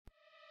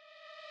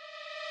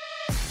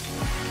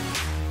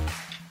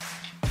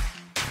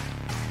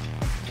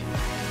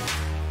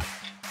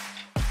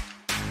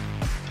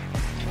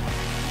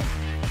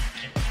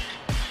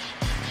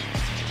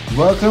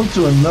Welcome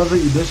to another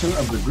edition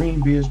of the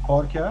GreenBaje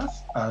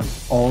podcast.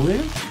 As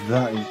always,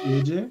 that is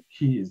AJ.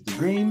 He is the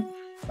Green.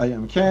 I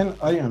am Ken.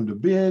 I am the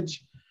Beige.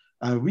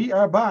 And we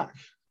are back.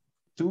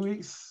 2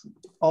 weeks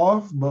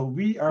off, but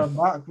we are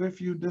back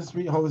with you this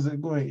week. How is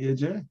it going,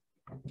 AJ?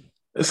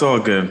 It's all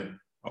good.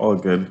 All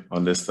good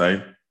on this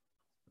side.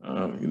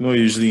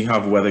 Usually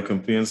have weather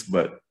complaints,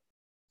 but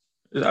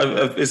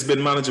it's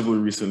been manageable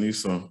recently.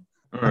 So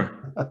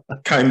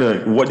kind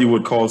of what you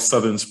would call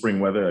southern spring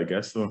weather, I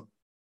guess. So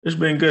it's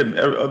been good.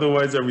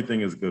 Otherwise, everything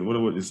is good. What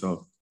about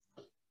yourself?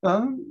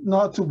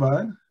 Not too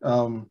bad.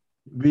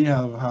 We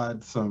have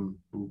had some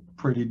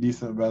pretty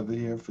decent weather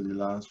here for the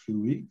last few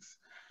weeks.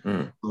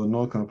 So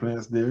no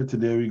complaints there.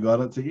 Today we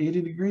got up to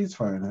 80 degrees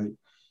Fahrenheit.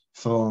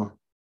 So,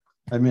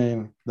 I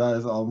mean, that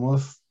is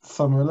almost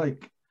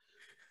summer-like.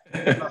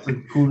 That's a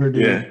cooler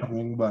day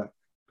coming, but,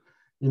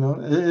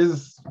 it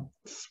is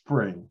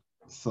spring.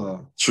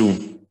 So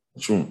True.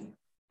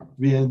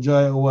 we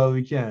enjoy it while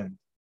we can.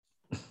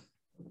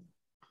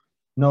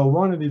 Now,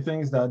 one of the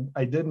things that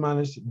I did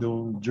manage to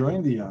do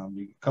during the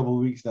couple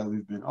of weeks that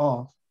we've been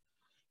off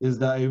is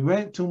that I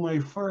went to my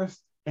first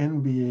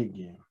NBA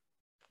game.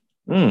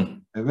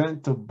 I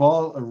went to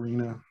Ball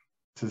Arena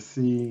to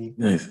see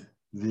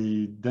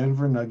the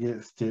Denver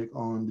Nuggets take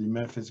on the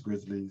Memphis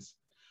Grizzlies.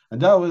 And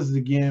that was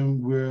the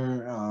game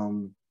where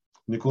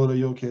Nikola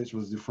Jokic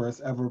was the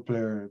first ever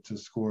player to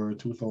score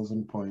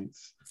 2,000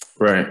 points.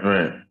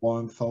 Right.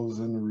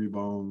 1,000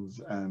 rebounds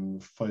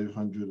and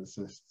 500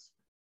 assists.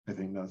 I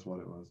think that's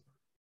what it was.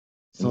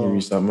 So you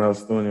reached that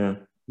milestone,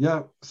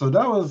 yeah. So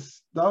that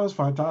was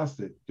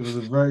fantastic. It was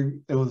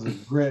a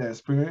great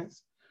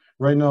experience.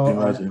 Right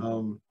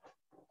now,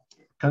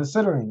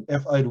 considering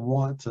if I'd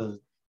want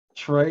to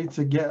try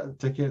to get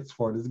tickets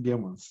for this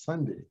game on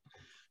Sunday,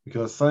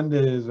 because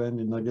Sunday is when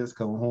the Nuggets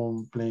come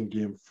home playing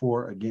game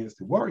 4 against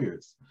the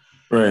Warriors.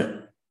 Right.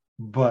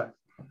 But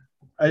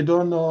I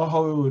don't know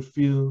how it would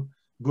feel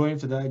going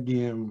to that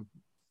game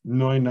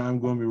knowing that I'm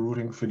going to be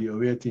rooting for the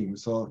away team.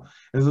 So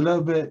it's a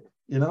little bit,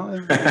 it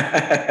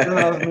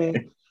has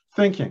me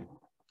thinking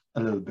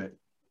a little bit.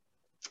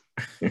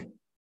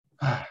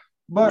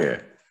 But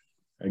yeah,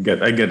 I get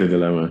the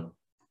dilemma.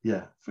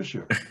 Yeah, for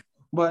sure.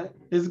 But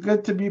it's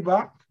good to be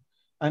back.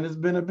 And it's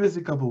been a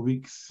busy couple of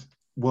weeks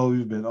while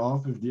we've been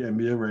off with the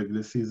NBA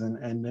regular season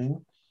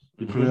ending,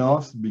 the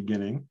playoffs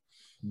beginning.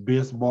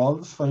 Baseball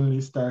has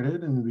finally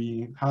started, and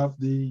we have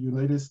the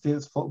United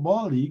States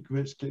Football League,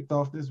 which kicked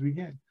off this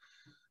weekend.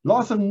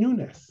 Lots of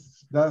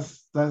newness.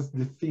 That's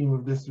the theme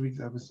of this week's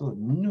episode,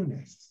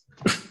 newness.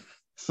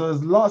 So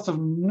there's lots of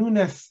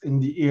newness in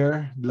the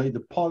air, like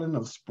the pollen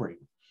of spring.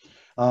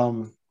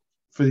 For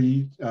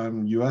the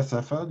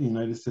USFL, the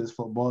United States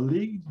Football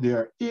League, there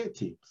are 8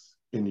 teams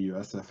in the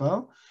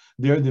USFL.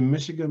 There are the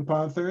Michigan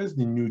Panthers,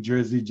 the New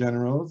Jersey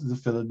Generals, the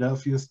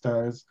Philadelphia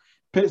Stars,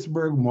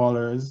 Pittsburgh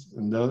Maulers,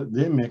 and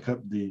they make up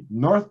the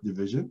North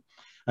Division.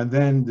 And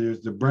then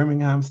there's the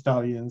Birmingham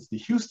Stallions, the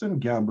Houston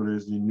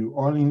Gamblers, the New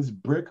Orleans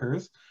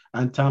Breakers,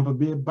 and Tampa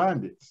Bay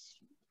Bandits.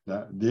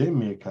 They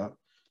make up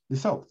the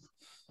South.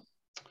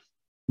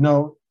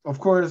 Now, of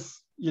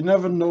course, you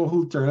never know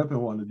who'll turn up in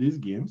one of these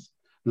games.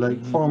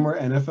 Like former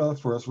NFL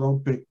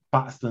first-round pick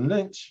Paxton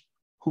Lynch,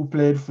 who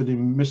played for the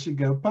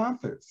Michigan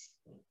Panthers.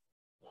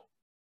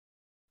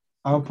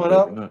 I'll put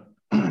up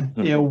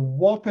a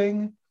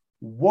whopping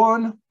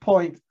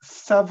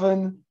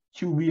 1.7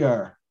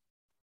 QBR.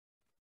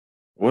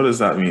 What does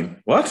that mean?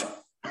 What?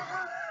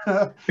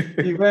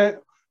 He went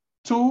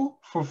 2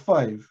 for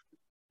 5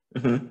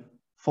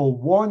 for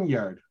 1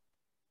 yard,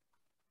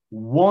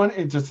 1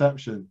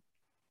 interception,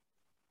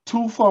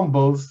 2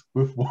 fumbles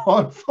with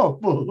 1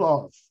 fumble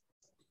loss.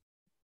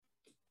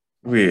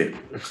 Wait,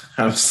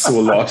 I'm so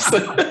lost.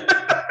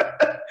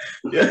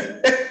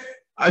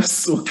 I'm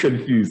so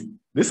confused.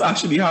 This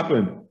actually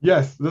happened.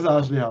 Yes, this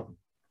actually happened.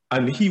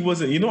 And he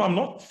wasn't, I'm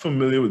not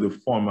familiar with the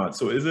format.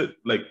 So is it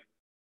like,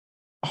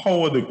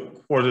 how are the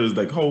quarters,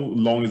 like how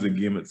long is the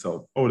game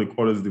itself? How are the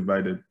quarters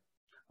divided?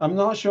 I'm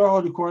not sure how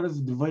the quarters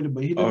are divided,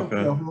 but he didn't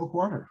play a whole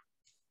quarter.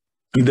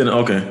 He didn't,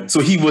 okay. So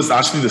he was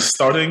actually the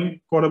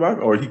starting quarterback,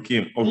 or he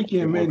came? He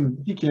came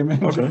in during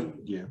the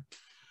game.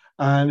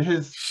 And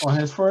on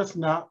his first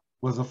snap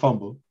was a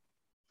fumble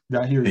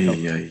that he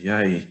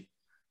recovered.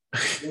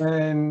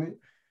 And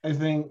I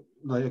think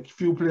like a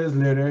few plays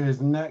later,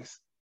 his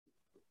next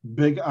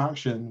big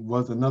action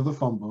was another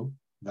fumble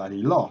that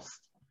he lost.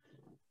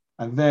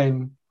 And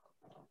then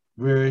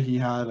where he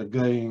had a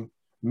guy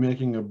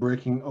making a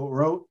breaking out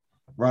route,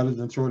 rather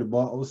than throw the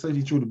ball outside,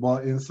 he threw the ball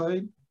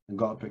inside and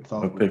got picked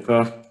off.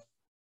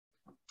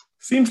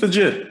 Seems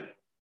legit.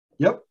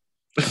 Yep.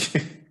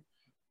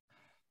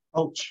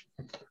 Ouch.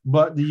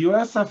 But the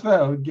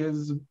USFL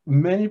gives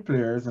many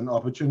players an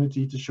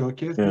opportunity to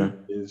showcase their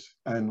skills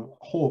and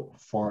hope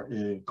for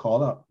a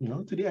call-up,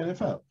 to the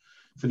NFL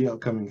for the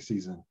upcoming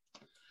season.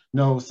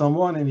 Now,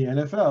 someone in the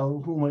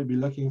NFL who might be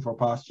looking for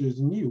pastures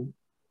new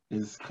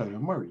is Kyler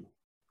Murray.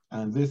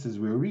 And this is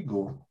where we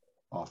go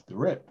off the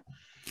rip.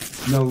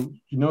 Now,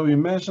 we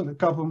mentioned a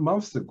couple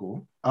months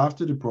ago,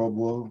 after the Pro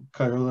Bowl,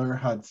 Kyler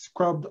had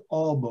scrubbed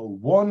all but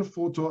one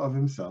photo of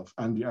himself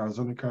and the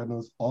Arizona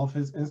Cardinals off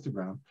his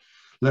Instagram.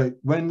 Like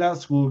when that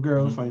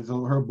schoolgirl finds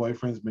out her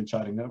boyfriend's been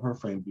chatting up her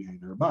friend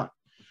behind her back.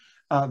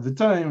 At the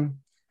time,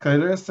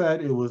 Kyler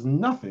said it was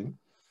nothing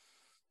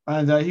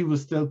and that he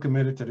was still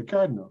committed to the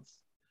Cardinals.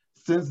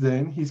 Since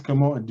then, he's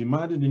come out and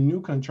demanded a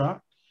new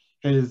contract.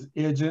 His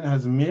agent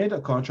has made a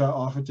contract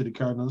offer to the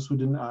Cardinals who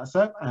didn't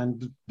accept,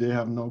 and they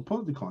have now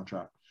pulled the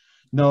contract.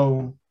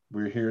 Now,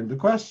 we're hearing the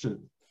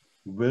question.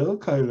 Will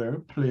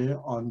Kyler play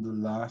on the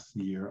last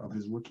year of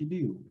his rookie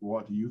deal?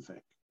 What do you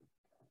think?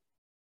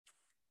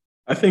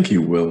 I think he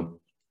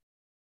will.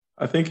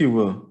 I think he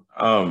will.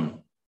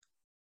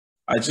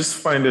 I just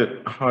find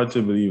it hard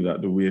to believe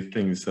that the way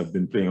things have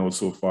been playing out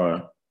so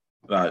far,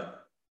 that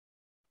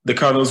the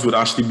Cardinals would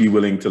actually be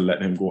willing to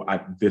let him go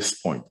at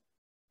this point.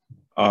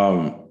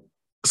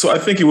 So I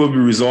think it will be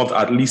resolved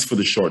at least for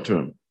the short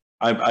term.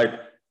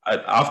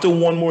 After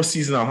one more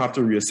season, I'll have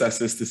to reassess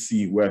this to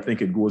see where I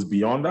think it goes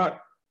beyond that.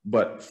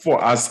 But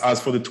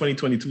as for the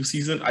 2022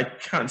 season, I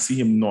can't see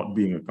him not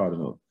being a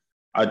Cardinal.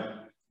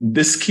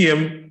 This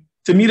came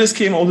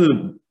out of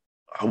the,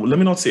 let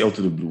me not say out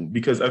of the blue,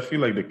 because I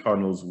feel like the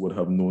Cardinals would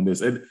have known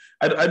this.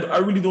 I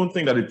really don't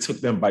think that it took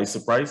them by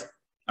surprise.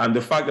 And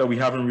the fact that we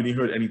haven't really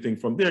heard anything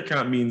from their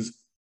camp means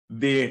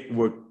they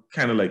were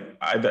kind of like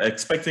either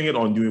expecting it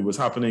or knew it was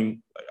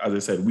happening. As I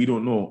said, we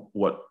don't know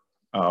what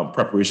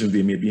preparations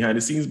they made behind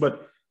the scenes,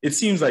 but it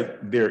seems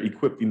like they're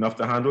equipped enough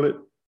to handle it.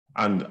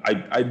 And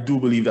I do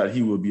believe that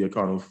he will be a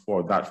Cardinal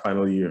for that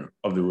final year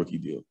of the rookie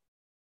deal.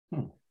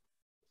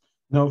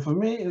 Now, for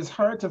me, it's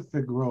hard to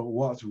figure out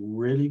what's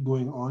really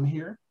going on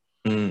here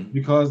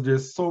because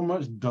there's so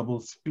much double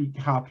speak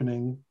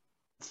happening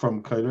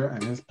from Kyler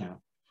and his camp.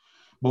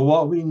 But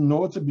what we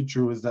know to be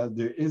true is that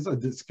there is a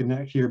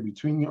disconnect here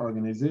between the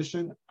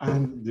organization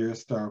and their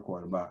star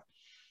quarterback.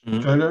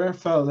 Kyler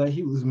felt that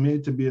he was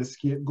made to be a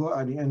scapegoat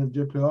at the end of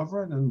their playoff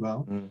run, and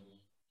well,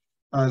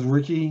 as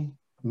Ricky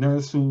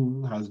Nurse,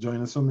 who has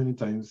joined us so many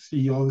times,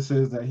 he always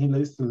says that he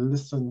likes to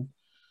listen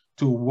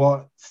to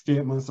what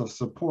statements of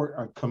support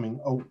are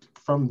coming out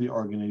from the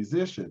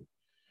organization.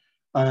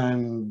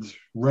 And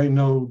right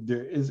now,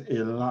 there is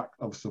a lack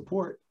of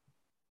support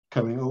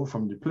coming out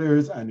from the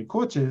players and the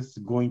coaches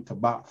going to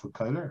bat for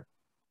Kyler.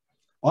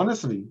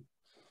 Honestly,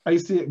 I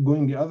see it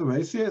going the other way.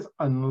 I see it's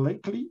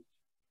unlikely.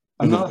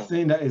 I'm not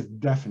saying that it's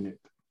definite,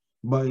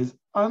 but it's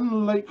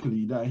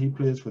unlikely that he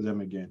plays for them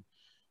again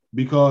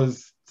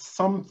because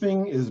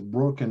something is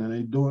broken, and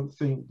I don't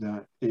think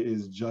that it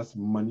is just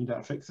money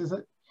that fixes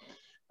it.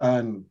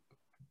 And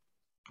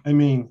I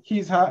mean,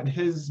 he's had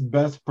his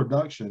best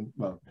production,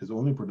 well, his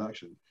only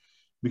production,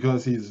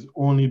 because he's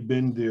only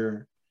been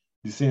there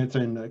the same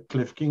time that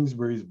Cliff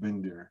Kingsbury's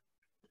been there.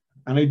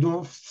 And I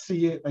don't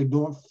see it, I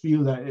don't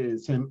feel that it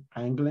is him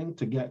angling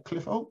to get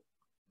Cliff out.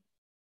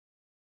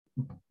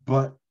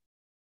 But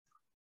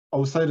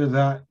outside of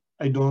that,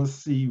 I don't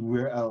see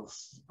where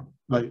else.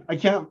 Like, I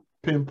can't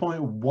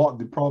pinpoint what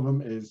the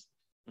problem is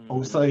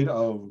outside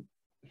of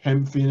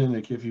him feeling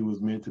like if he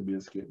was made to be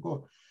a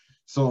scapegoat.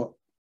 So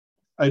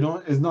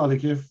it's not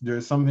like if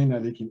there's something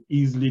that they can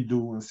easily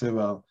do and say,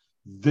 well,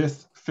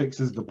 this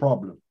fixes the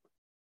problem.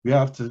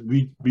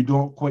 We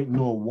don't quite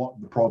know what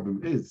the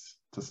problem is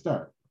to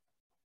start.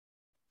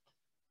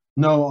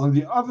 Now, on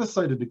the other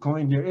side of the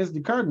coin, there is the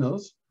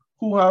Cardinals,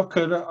 who have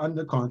Kyler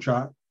under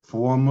contract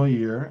for one more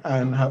year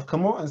and have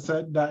come out and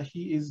said that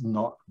he is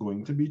not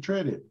going to be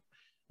traded.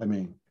 I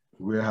mean,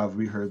 where have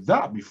we heard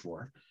that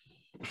before?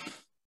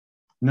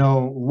 Now,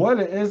 while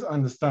it is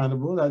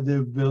understandable that they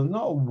will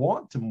not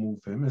want to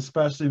move him,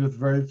 especially with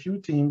very few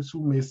teams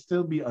who may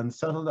still be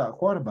unsettled at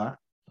quarterback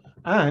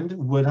and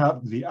would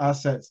have the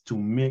assets to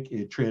make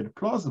a trade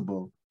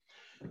plausible,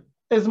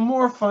 it's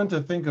more fun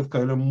to think of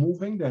Kyler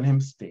moving than him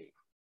staying.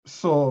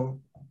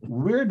 So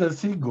where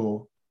does he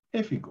go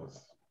if he goes?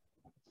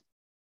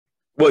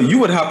 Well, you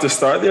would have to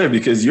start there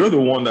because you're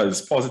the one that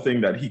is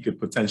positing that he could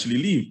potentially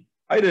leave.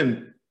 I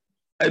didn't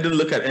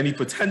look at any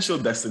potential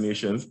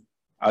destinations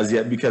as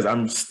yet because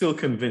I'm still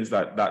convinced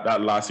that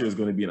last year is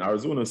going to be in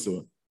Arizona.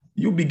 So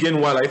you begin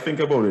while I think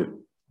about it.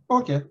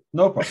 Okay,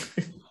 no problem.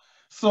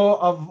 So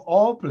of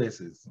all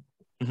places,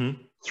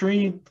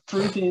 three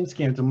teams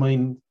came to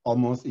mind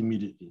almost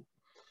immediately.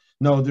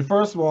 Now, the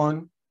first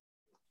one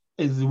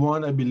is the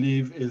one I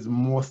believe is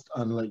most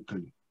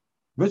unlikely,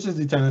 which is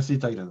the Tennessee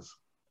Titans.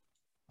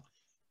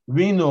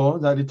 We know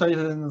that the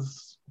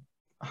Titans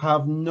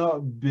have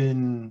not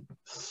been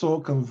so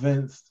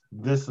convinced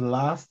this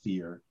last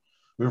year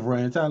with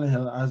Ryan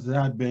Tannehill as they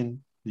had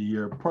been the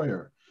year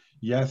prior.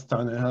 Yes,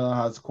 Tannehill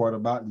has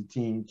quarterbacked the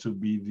team to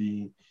be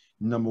the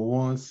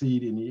 #1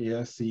 seed in the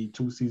AFC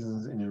 2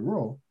 seasons in a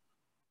row,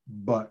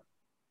 but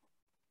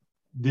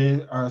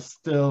they are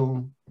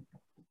still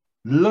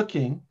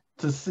looking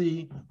to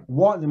see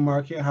what the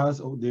market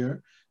has out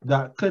there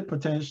that could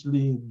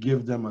potentially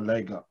give them a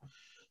leg up.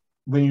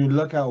 When you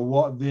look at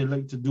what they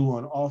like to do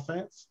on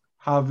offense,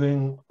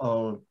 having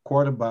a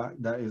quarterback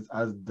that is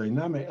as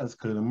dynamic as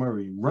Kyler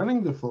Murray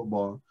running the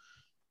football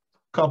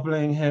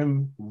coupling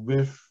him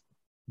with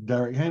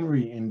Derrick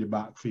Henry in the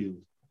backfield,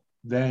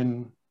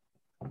 then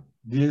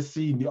they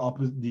see the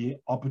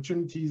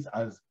opportunities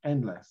as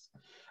endless.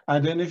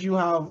 And then if you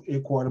have a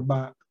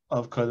quarterback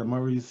of Kyler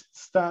Murray's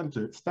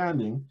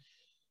standing,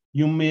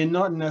 you may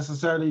not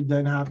necessarily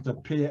then have to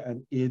pay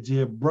an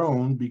A.J.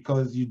 Brown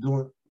because you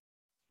don't.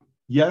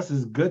 Yes,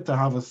 it's good to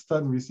have a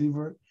stud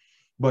receiver,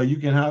 but you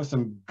can have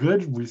some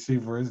good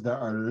receivers that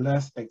are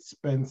less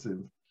expensive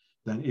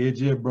than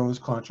A.J. Brown's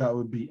contract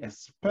would be,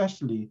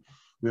 especially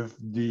with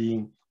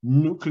the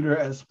nuclear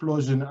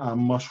explosion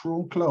and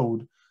mushroom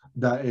cloud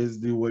that is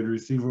the wide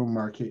receiver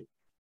market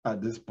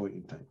at this point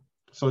in time.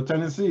 So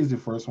Tennessee is the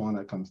first one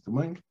that comes to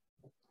mind.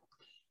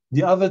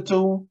 The other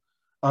two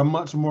are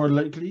much more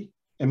likely,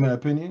 in my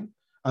opinion,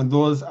 and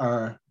those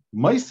are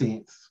my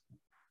Saints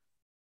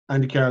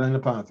and the Carolina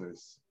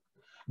Panthers.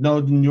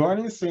 Now, the New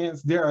Orleans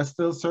Saints, they are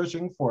still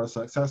searching for a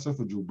successor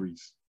for Drew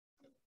Brees.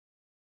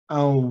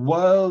 And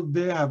while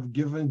they have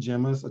given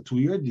Jameis a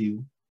 2-year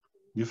deal,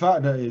 the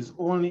fact that it's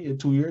only a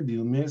 2-year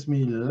deal makes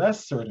me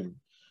less certain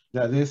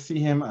that they see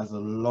him as a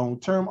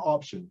long-term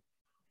option,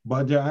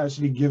 but they're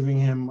actually giving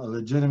him a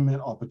legitimate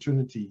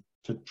opportunity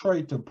to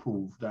try to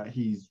prove that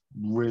he's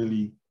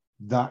really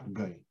that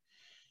guy.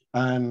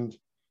 And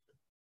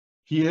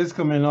he is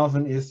coming off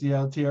an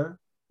ACL tear,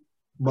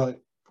 but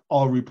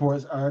all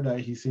reports are that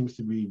he seems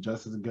to be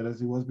just as good as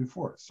he was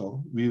before.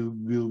 So we'll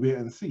wait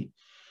and see.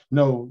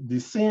 Now, the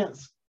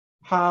Saints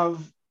have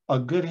a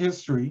good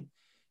history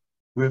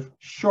with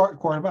short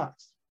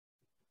quarterbacks.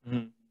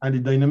 Mm-hmm. And the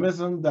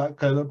dynamism that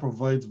Kyler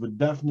provides would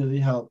definitely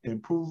help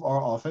improve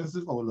our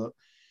offensive outlook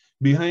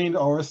behind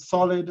our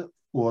solid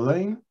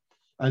O-line.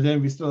 And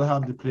then we still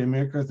have the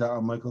playmakers that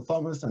are Michael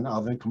Thomas and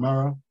Alvin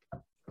Kamara.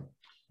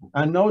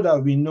 And now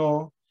that we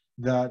know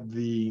that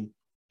the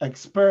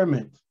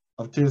experiment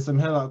of Taysom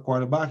Hill at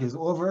quarterback is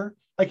over,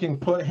 I can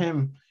put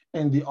him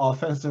in the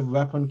offensive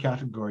weapon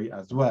category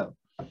as well.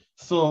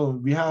 So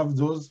we have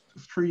those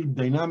three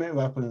dynamic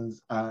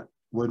weapons at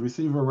wide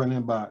receiver,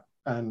 running back,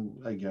 and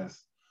I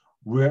guess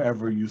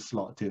wherever you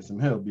slot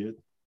Taysom Hill, be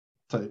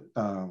it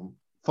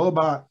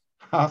fullback,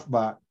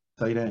 halfback,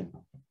 tight end.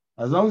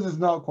 As long as it's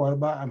not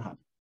quarterback, I'm happy.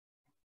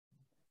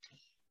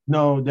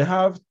 Now, they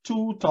have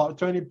 2 top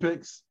 20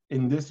 picks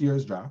in this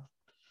year's draft.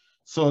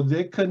 So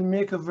they could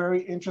make a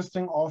very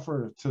interesting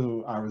offer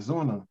to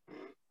Arizona,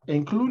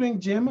 including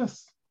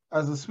Jameis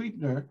as a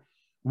sweetener,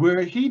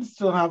 where he'd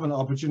still have an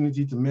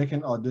opportunity to make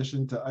an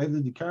audition to either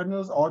the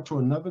Cardinals or to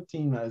another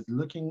team that is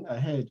looking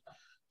ahead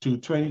to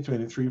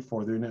 2023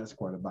 for their next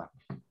quarterback.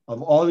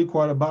 Of all the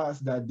quarterbacks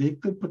that they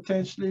could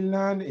potentially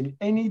land in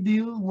any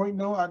deal right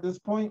now at this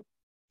point,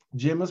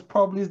 Jameis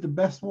probably is the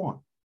best one.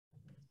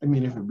 I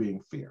mean, if we're being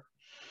fair.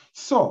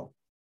 So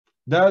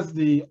that's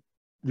the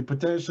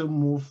potential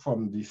move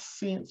from the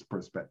Saints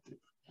perspective.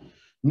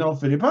 Now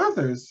for the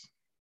Panthers,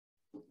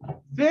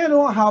 they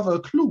don't have a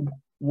clue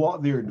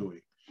what they're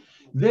doing.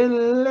 They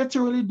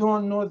literally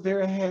don't know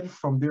their head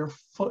from their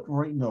foot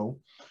right now.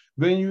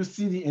 When you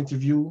see the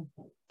interview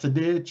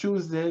today,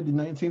 Tuesday, the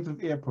 19th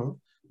of April,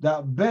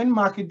 that Ben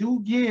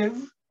McAdoo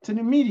gave to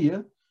the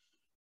media,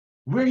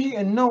 where he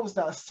announced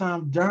that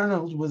Sam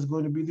Darnold was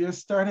going to be their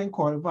starting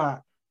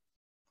quarterback,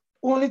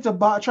 only to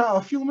backtrack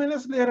a few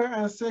minutes later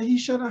and say he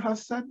shouldn't have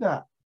said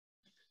that.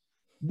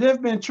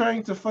 They've been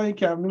trying to find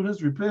Cam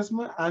Newton's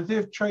replacement, and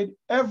they've tried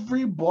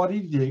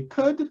everybody they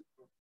could,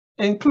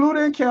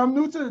 including Cam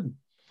Newton.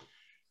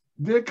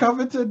 They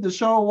coveted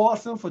Deshaun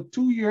Watson for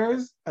 2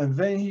 years, and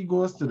then he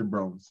goes to the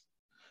Browns.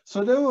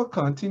 So they will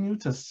continue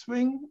to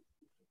swing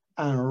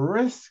and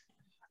risk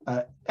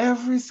at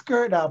every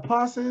skirt that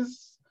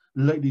passes,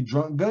 like the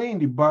drunk guy in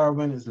the bar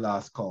when it's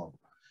last call.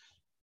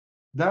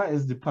 That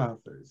is the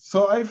Panthers.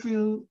 So I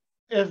feel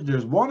if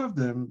there's one of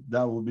them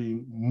that will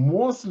be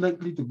most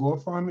likely to go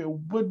for him, it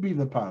would be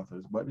the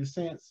Panthers. But the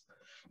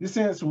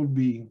Saints would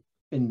be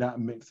in that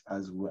mix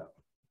as well.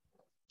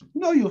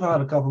 Now you've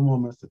had a couple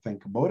moments to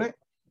think about it.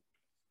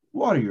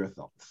 What are your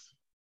thoughts?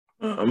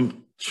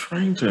 I'm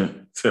trying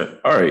to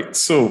all right.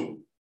 So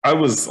I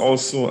was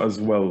also as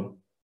well,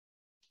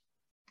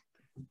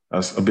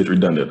 that's a bit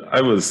redundant.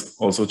 I was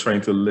also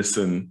trying to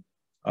listen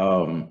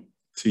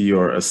to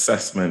your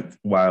assessment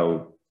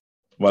while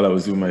I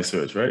was doing my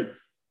search, right?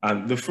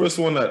 And the first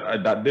one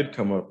that did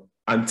come up,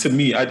 and to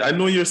me, I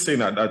know you're saying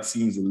that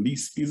seems the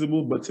least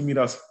feasible, but to me,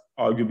 that's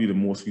arguably the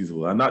most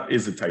feasible, and that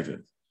is the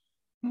Titans.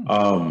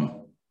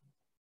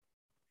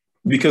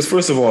 Because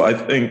first of all, I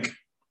think,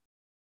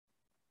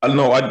 I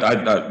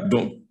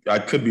don't, I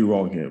could be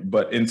wrong here,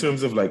 but in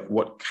terms of like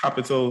what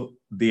capital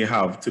they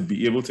have to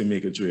be able to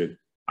make a trade,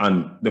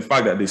 and the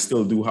fact that they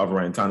still do have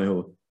Ryan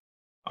Tannehill,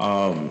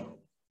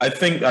 I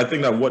think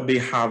that what they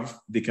have,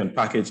 they can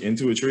package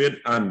into a trade.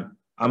 And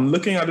I'm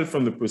looking at it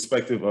from the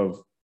perspective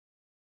of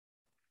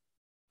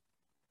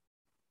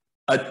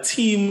a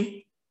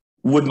team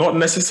would not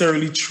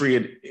necessarily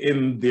trade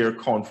in their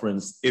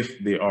conference if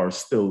they are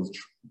still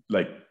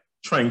like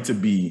trying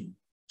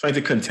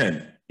to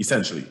contend,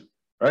 essentially,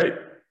 right?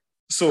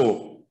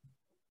 So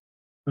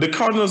the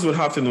Cardinals would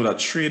have to know that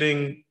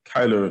trading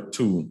Kyler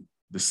to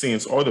the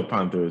Saints or the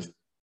Panthers,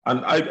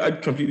 and I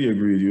completely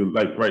agree with you.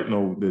 Like right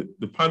now,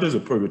 the Panthers are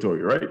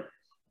purgatory, right?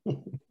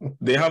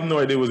 They have no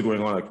idea what's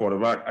going on at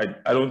quarterback.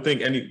 I don't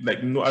think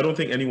I don't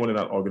think anyone in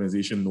that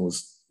organization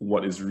knows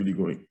what is really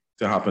going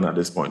to happen at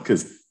this point.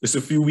 Because just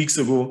a few weeks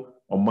ago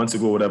or months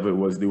ago, whatever it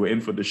was, they were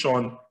in for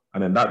Deshaun,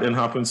 and then that didn't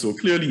happen. So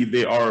clearly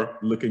they are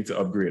looking to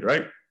upgrade,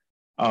 right?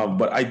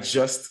 But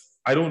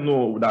I don't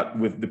know that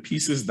with the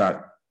pieces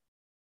that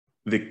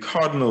the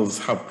Cardinals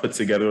have put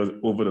together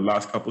over the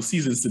last couple of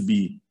seasons to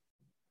be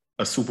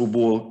a Super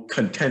Bowl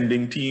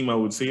contending team, I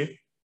would say,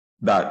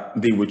 that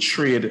they would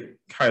trade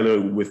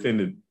Kyler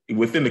within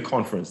the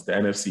conference, the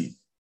NFC.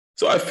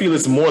 So I feel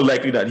it's more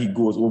likely that he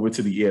goes over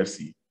to the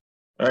AFC,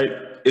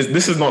 right?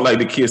 This is not like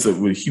the case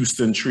with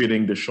Houston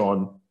trading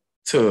Deshaun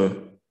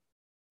to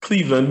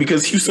Cleveland,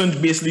 because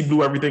Houston basically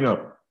blew everything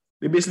up.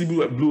 They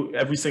basically blew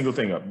every single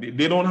thing up.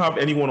 They don't have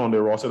anyone on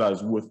their roster that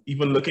is worth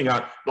even looking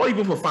at, not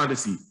even for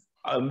fantasy.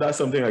 That's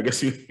something I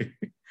guess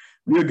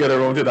we'll get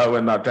around to that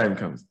when that time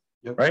comes,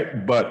 yep.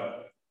 Right?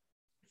 But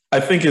I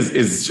think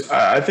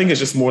I think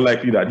it's just more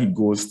likely that he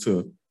goes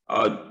to.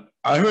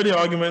 I heard the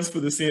arguments for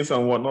the Saints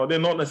and whatnot. They're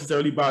not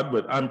necessarily bad,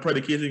 but I'm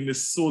predicating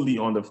this solely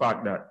on the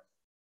fact that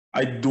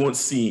I don't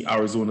see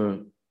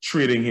Arizona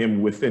trading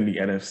him within the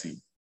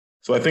NFC.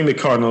 So I think the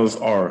Cardinals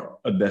are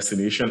a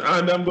destination.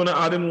 And I'm going to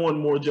add in one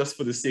more just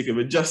for the sake of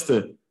it, just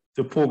to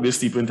poke this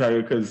deep in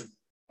tiger, because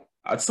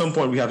at some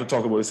point we have to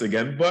talk about this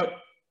again. But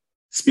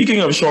speaking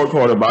of short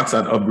quarterbacks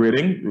and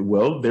upgrading,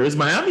 well, there is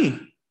Miami.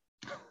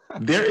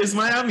 There is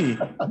Miami.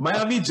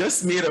 Miami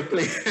just made a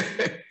play.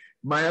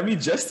 Miami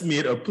just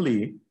made a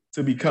play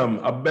to become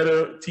a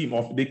better team.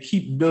 They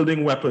keep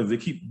building weapons. They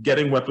keep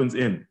getting weapons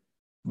in.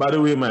 By the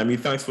way, Miami,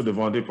 thanks for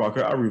Devontae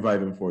Parker. I'll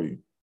revive him for you.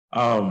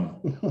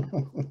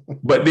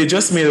 But they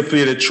just made a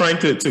play. They're trying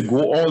to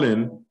go all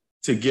in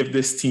to give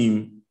this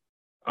team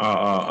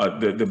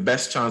the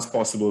best chance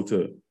possible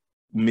to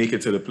make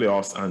it to the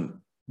playoffs and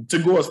to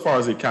go as far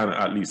as they can,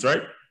 at least,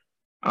 right?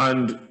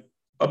 And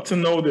up to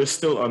now, they're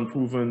still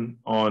unproven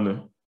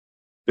and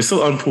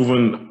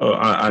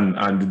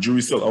the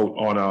jury's still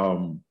out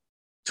on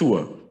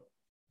Tua.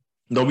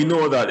 Now we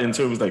know that in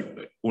terms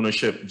like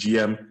ownership,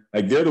 GM,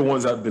 like they're the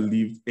ones that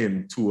believe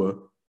in Tua.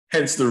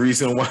 Hence the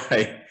reason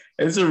why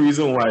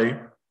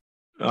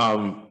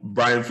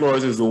Brian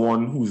Flores is the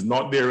one who's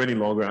not there any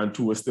longer and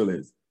Tua still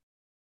is.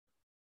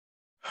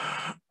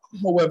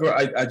 However,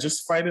 I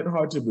just find it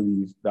hard to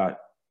believe that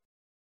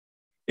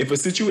if a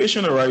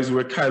situation arises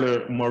where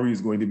Kyler Murray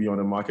is going to be on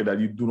the market, that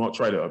you do not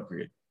try to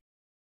upgrade.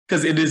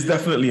 Because it is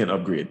definitely an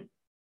upgrade.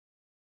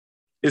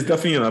 It's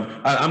definitely an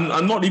upgrade.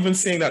 I'm not even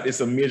saying that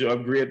it's a major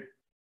upgrade,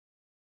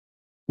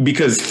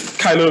 because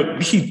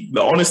Kyler, he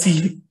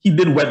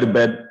did wet the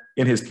bed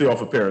in his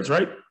playoff appearance,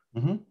 right?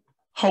 Mm-hmm.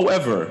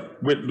 However,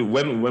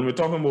 when we're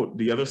talking about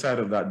the other side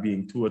of that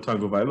being Tua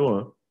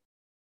Tagovailoa,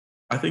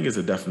 I think it's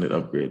a definite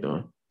upgrade.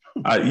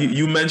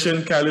 You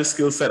mentioned Kyler's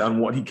skill set and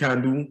what he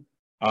can do.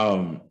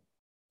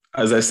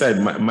 As I said,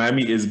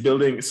 Miami is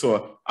building.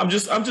 So I'm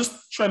just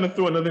trying to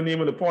throw another name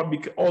in the pot,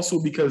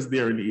 also because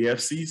they're in the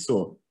AFC.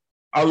 So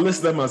I'll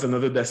list them as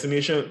another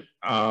destination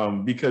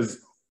because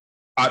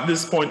at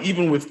this point,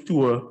 even with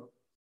Tua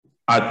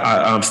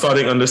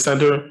starting under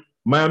center,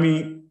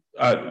 Miami,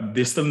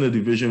 they're still in the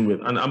division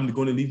with, and I'm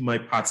going to leave my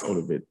Pats out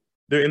of it.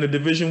 They're in the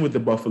division with the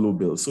Buffalo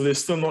Bills, so they're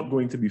still not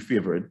going to be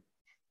favored.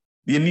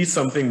 They need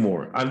something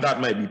more, and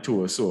that might be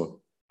Tua. So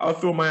I'll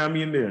throw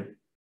Miami in there.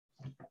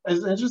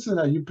 It's interesting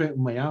that you pick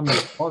Miami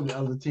all the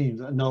other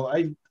teams. No,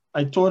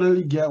 I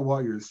totally get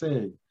what you're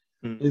saying.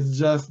 It's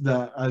just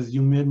that, as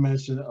you made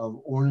mention of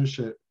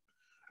ownership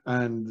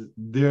and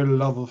their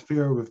love of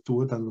fear with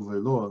Tua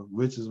Tagovailoa,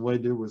 which is why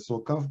they were so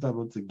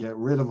comfortable to get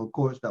rid of a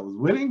coach that was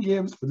winning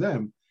games for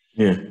them.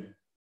 Yeah.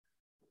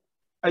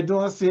 I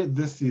don't see it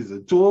this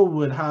season. Tua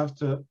would have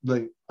to,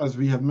 like, as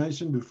we have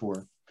mentioned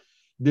before,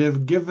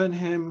 they've given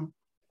him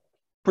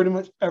pretty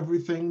much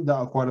everything that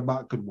a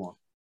quarterback could want.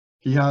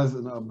 He has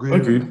an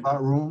upgraded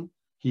quarterback room.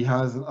 He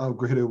has an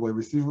upgraded wide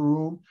receiver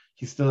room.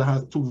 He still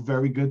has two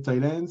very good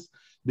tight ends.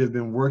 They've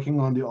been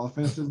working on the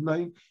offensive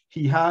line.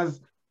 He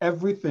has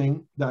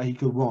everything that he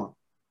could want.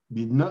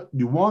 The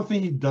one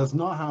thing he does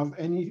not have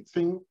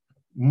anything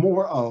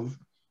more of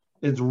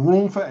is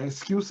room for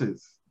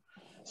excuses.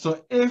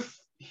 So if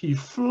he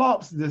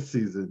flops this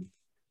season,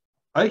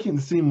 I can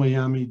see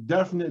Miami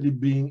definitely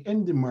being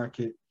in the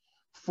market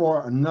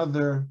for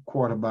another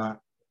quarterback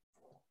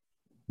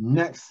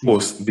next season.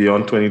 Post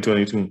beyond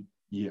 2022.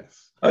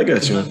 Yes. I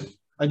get you.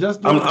 I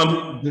just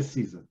don't this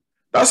season.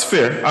 That's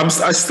fair.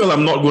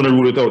 I'm not going to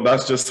rule it out.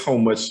 That's just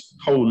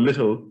how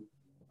little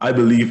I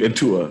believe in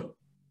Tua.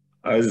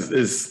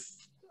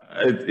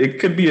 It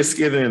could be a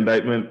scathing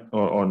indictment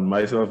on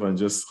myself and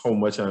just how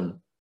much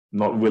I'm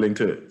not willing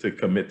to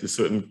commit to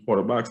certain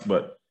quarterbacks.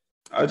 But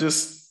at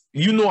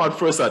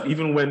first that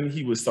even when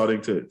he was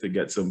starting to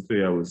get some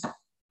play, I was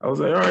like,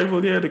 all right,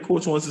 well, yeah, the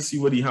coach wants to see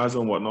what he has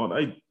and whatnot.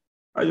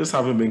 I just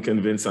haven't been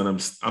convinced,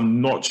 and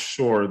I'm not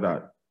sure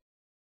that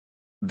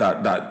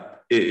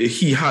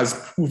he has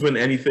proven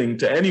anything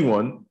to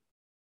anyone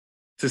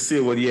to say,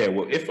 well, yeah,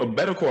 well, if a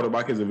better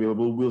quarterback is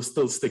available, we'll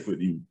still stick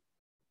with you.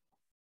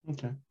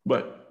 Okay.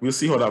 But we'll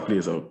see how that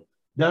plays out.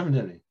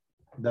 Definitely.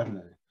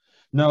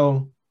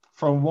 Now,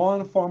 from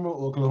one former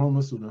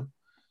Oklahoma Sooner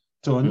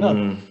to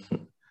another,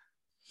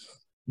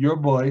 your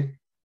boy,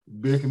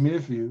 Baker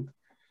Mayfield,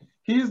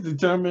 he is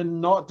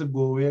determined not to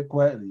go away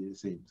quietly, it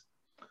seems.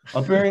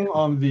 Appearing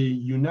on the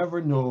You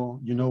Never Know,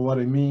 You Know What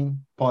I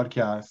Mean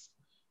podcast,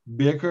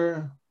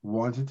 Baker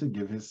wanted to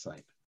give his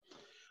side.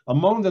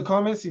 Among the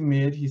comments he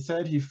made, he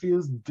said he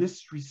feels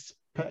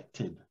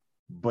disrespected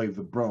by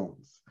the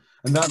Browns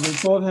and that they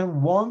told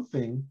him one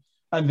thing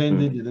and then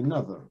they did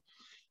another.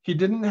 He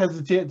didn't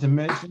hesitate to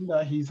mention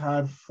that he's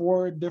had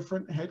 4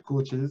 different head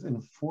coaches in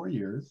 4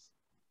 years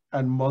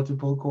and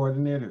multiple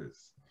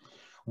coordinators.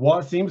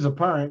 What seems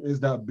apparent is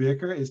that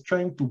Baker is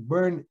trying to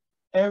burn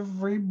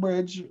every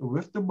bridge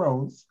with the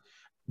Browns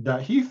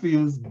that he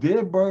feels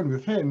they burned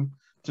with him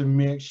to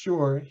make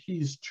sure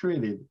he's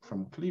traded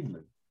from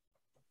Cleveland.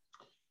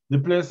 The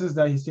places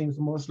that he seems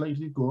most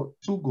likely to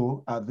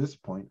go at this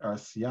point are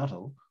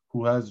Seattle,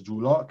 who has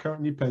Drew Lock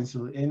currently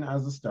penciled in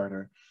as a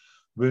starter,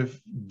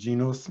 with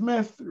Geno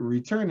Smith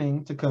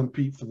returning to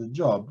compete for the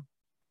job,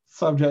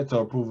 subject to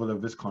approval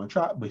of his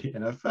contract by the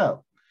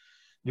NFL.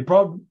 The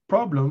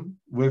problem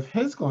with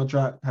his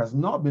contract has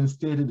not been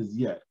stated as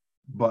yet,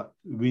 but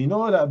we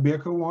know that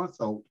Baker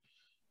wants out,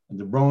 and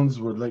the Browns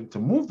would like to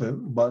move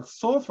him, but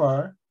so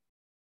far,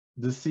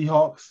 the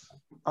Seahawks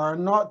are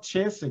not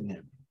chasing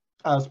him,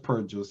 as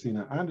per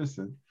Josina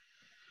Anderson.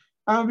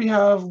 And we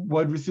have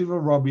wide receiver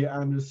Robbie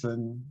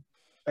Anderson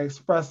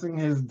expressing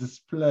his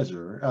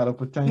displeasure at a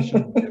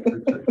potential Baker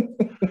trade.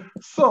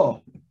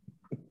 So,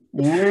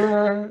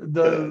 where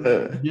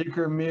does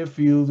Baker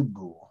Mayfield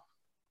go?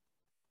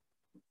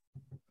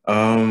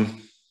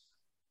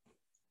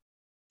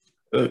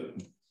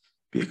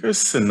 Baker's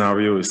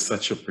scenario is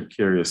such a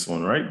precarious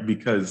one, right?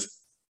 Because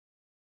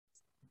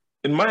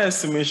in my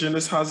estimation,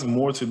 this has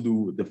more to do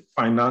with the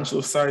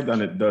financial side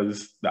than it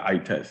does the eye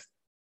test.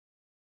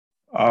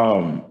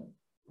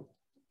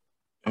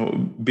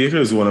 Baker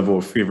is one of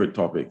our favorite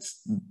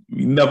topics.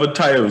 We never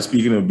tire of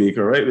speaking of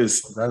Baker, right?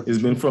 It's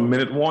been from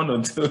minute one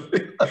until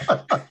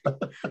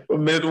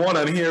from minute one,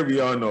 and here we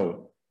are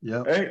now.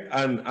 Yeah. Right?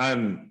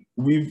 And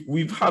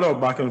we've had our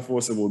back and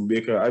forth about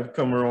Baker. I've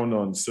come around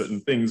on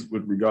certain things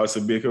with regards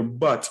to Baker,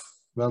 but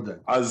well done.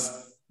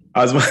 As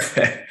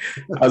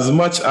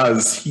much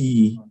as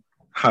he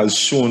has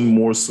shown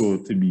more so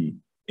to be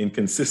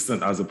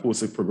inconsistent as opposed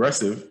to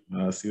progressive,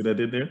 see what I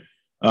did there?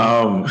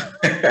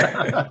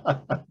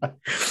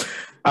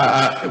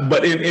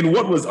 But in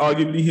what was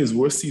arguably his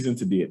worst season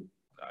to date,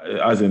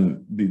 as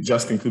in the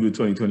just concluded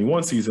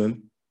 2021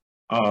 season,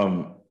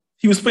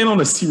 he was playing on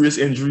a serious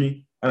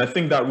injury, and I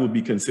think that will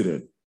be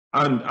considered.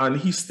 And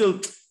he's still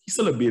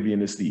a baby in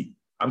this league.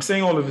 I'm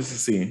saying all of this to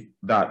say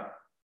that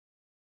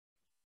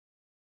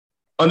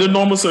under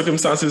normal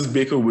circumstances,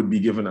 Baker would be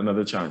given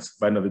another chance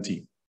by another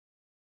team.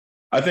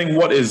 I think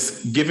what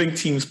is giving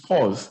teams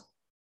pause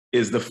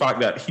is the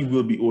fact that he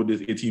will be owed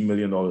this $18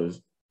 million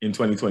in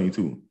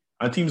 2022.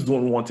 And teams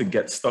don't want to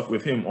get stuck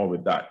with him or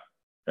with that,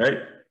 right?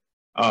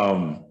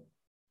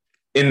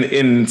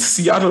 In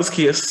Seattle's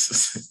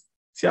case,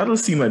 Seattle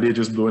seem like they're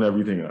just blowing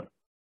everything up.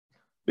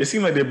 They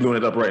seem like they're blowing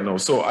it up right now.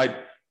 So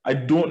I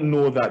don't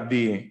know that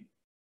they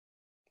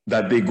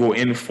go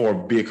in for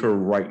Baker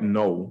right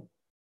now,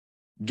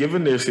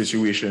 given their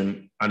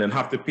situation, and then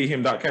have to pay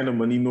him that kind of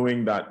money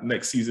knowing that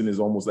next season is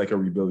almost like a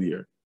rebuild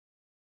year.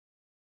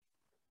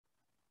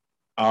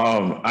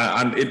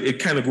 And it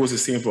kind of goes the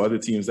same for other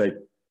teams. Like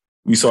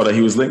we saw that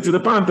he was linked to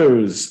the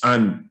Panthers,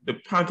 and the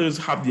Panthers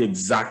have the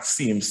exact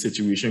same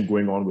situation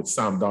going on with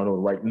Sam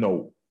Darnold right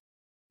now,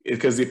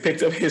 because they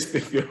picked up his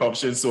fifth-year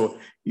option, so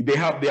they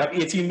have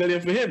 $18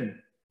 million for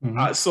him.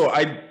 Mm-hmm. So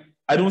I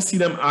don't see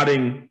them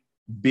adding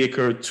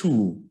Baker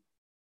to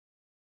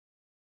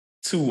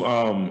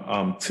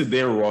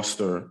their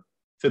roster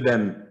to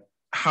then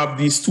have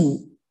these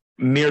two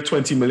near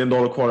 $20 million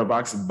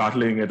quarterbacks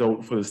battling it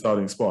out for the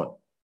starting spot.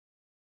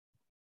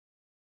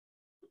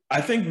 I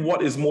think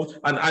what is most,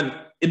 and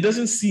it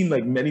doesn't seem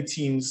like many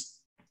teams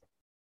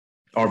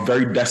are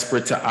very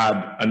desperate to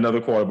add another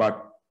quarterback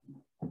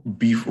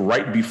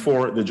right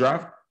before the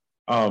draft.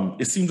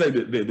 It seems like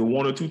the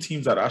one or two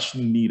teams that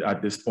actually need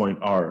at this point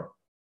are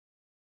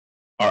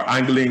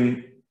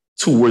angling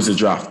towards the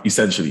draft,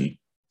 essentially,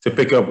 to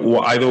pick up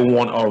either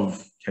one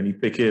of Kenny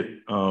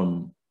Pickett,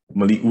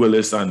 Malik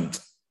Willis, and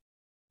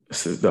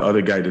the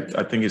other guy that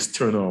I think is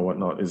Turner or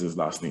whatnot is his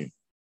last name.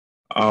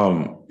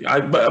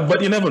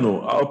 But you never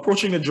know.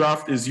 Approaching the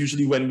draft is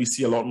usually when we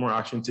see a lot more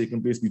action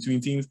taking place between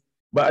teams.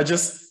 But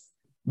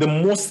the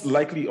most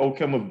likely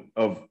outcome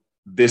of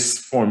this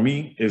for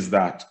me is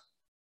that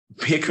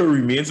Baker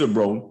remains a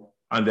Brown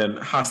and then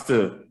has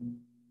to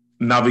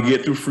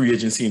navigate through free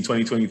agency in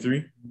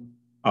 2023.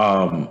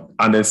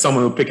 And then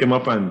someone will pick him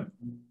up and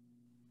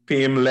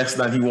pay him less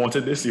than he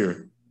wanted this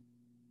year.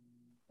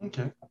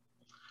 Okay.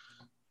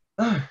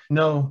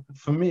 No,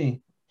 for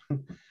me,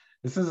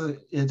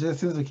 it just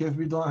seems like if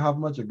we don't have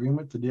much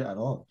agreement today at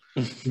all.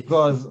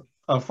 Because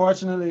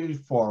Unfortunately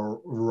for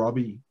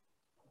Robbie,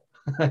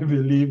 I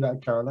believe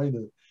that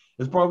Carolina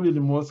is probably the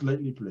most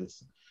likely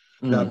place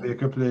that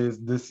Baker plays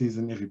this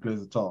season if he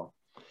plays at all.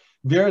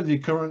 They're the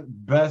current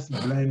best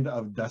blend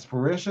of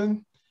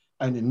desperation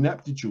and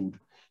ineptitude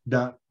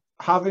that,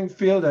 having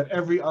failed at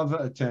every other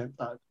attempt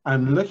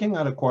and looking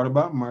at a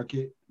quarterback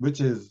market, which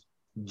is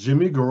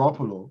Jimmy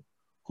Garoppolo,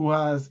 who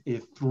has a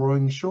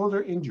throwing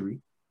shoulder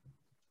injury,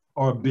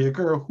 or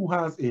Baker, who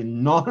has a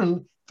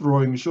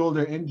non-throwing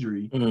shoulder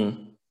injury,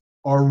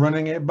 or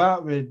running it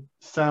back with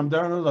Sam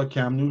Darnold or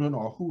Cam Newton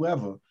or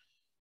whoever,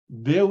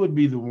 they would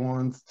be the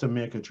ones to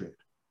make a trade.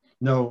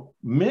 Now,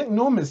 make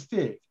no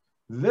mistake,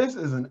 this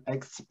is an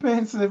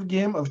expensive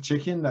game of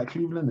chicken that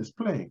Cleveland is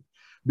playing,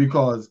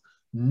 because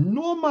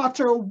no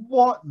matter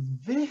what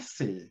they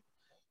say,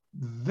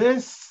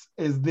 this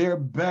is their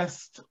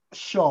best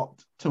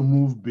shot to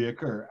move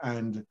Baker,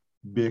 and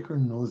Baker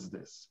knows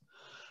this.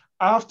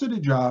 After the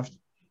draft,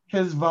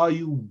 his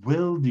value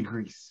will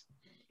decrease.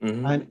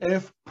 And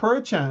if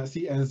perchance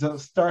he ends up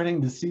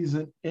starting the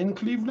season in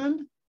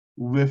Cleveland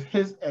with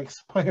his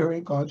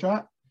expiring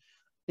contract,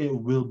 it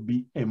will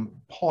be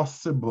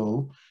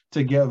impossible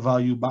to get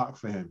value back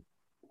for him.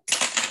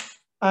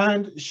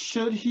 And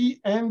should he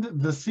end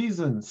the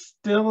season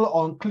still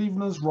on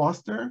Cleveland's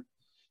roster,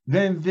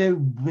 then they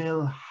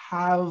will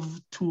have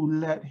to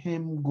let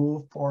him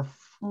go for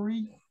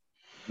free.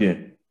 Yeah.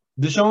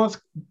 Deshaun's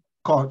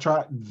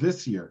contract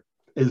this year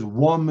is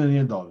 $1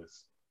 million.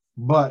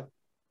 But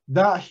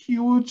that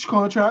huge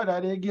contract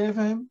that they gave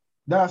him,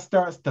 that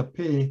starts to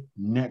pay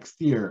next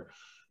year.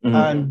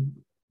 And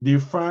the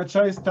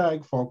franchise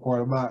tag for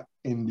quarterback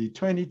in the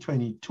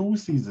 2022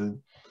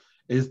 season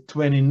is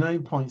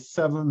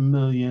 $29.7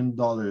 million.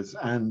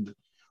 And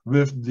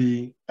with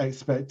the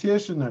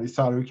expectation that the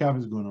salary cap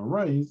is going to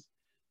rise,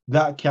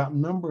 that cap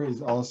number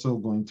is also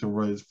going to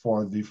rise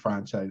for the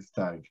franchise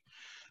tag.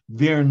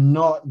 They're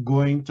not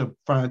going to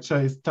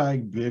franchise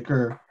tag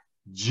Baker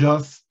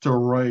just to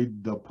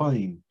ride the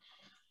pine.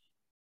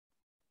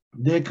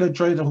 They could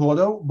try to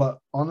hold out, but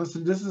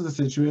honestly, this is a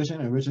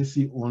situation in which I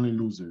see only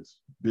losers.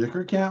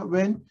 Baker can't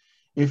win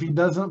if he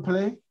doesn't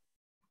play,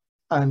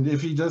 and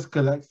if he just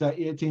collects that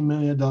 $18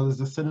 million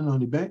that's sitting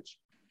on the bench.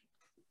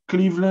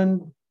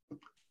 Cleveland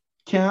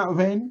can't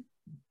win,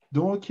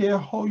 don't care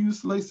how you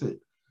slice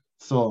it.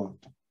 So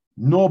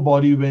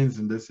nobody wins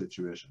in this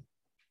situation.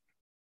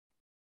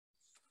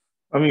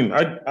 I mean,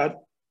 I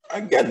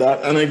get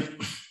that, and I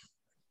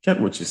get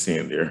what you're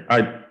saying there.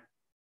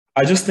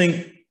 I just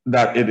think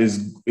that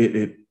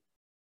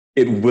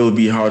it will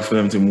be hard for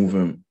them to move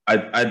him.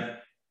 I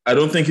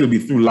don't think it'll be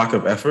through lack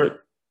of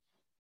effort,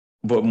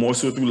 but more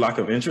so through lack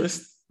of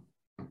interest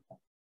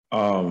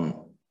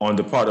on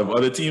the part of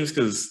other teams.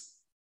 Because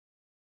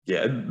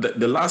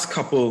the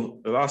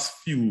last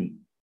few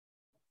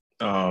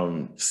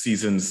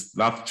seasons,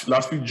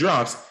 last few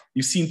drafts,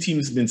 you've seen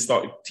teams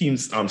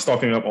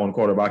stocking up on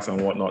quarterbacks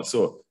and whatnot.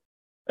 So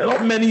there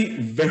are not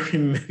very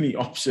many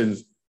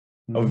options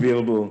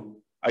available.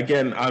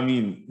 Again, I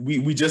mean,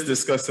 we just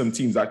discussed some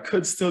teams that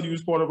could still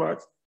use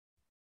quarterbacks.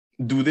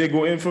 Do they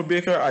go in for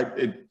Baker?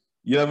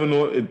 You never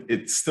know.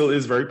 It still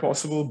is very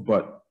possible,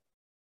 but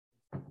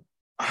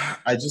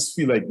I just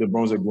feel like the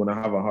Browns are going to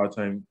have a hard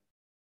time,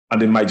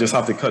 and they might just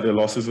have to cut their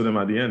losses with him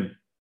at the end.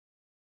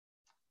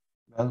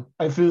 Well,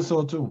 I feel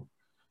so too,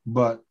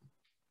 but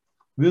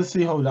we'll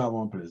see how that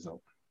one plays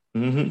out.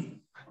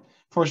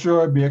 For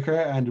sure, Baker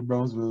and the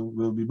Browns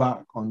will be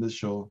back on this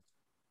show.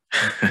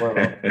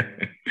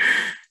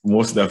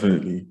 Most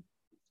definitely.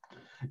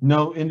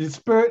 Now, in the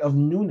spirit of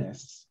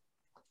newness,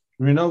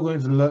 we're now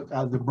going to look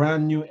at the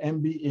brand new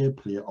NBA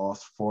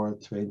playoffs for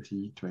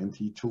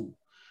 2022.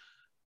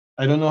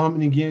 I don't know how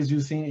many games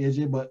you've seen,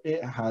 AJ, but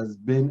it has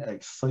been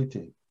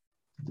exciting.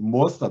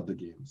 Most of the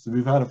games.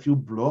 We've had a few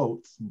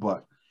blowouts,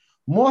 but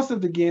most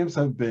of the games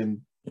have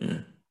been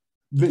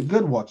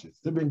good watches.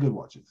 They've been good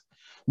watches.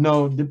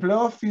 Now, the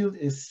playoff field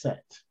is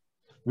set,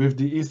 with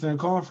the Eastern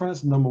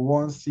Conference number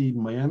 1 seed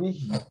Miami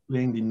Heat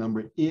playing the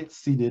number 8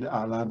 seeded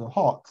Atlanta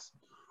Hawks,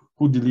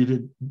 who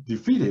defeated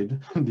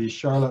the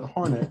Charlotte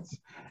Hornets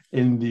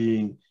in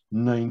the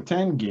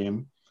 9-10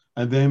 game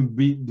and then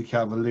beat the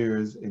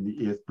Cavaliers in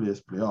the 8th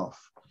place playoff.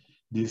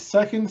 The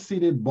 2nd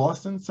seeded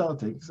Boston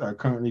Celtics are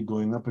currently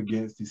going up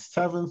against the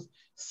 7th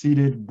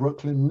seeded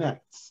Brooklyn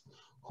Nets,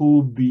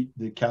 who beat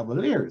the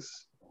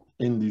Cavaliers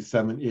in the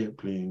 7-8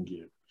 playing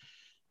game.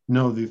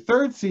 Now, the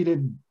 3rd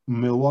seeded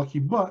Milwaukee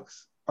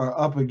Bucks are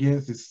up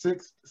against the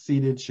 6th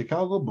seeded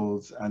Chicago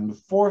Bulls, and the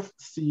 4th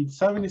seed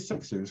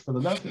 76ers,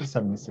 Philadelphia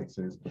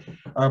 76ers,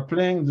 are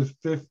playing the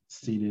 5th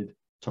seeded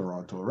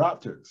Toronto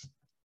Raptors.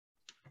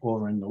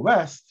 Over in the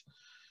West,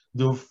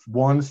 the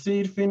 1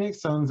 seed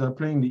Phoenix Suns are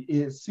playing the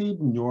 8th seed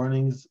New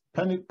Orleans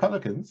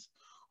Pelicans,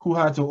 who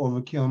had to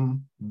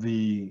overcome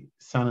the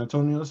San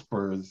Antonio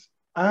Spurs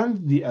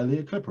and the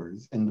LA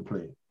Clippers in the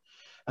play.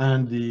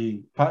 And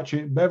the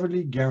Patrick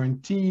Beverly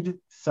guaranteed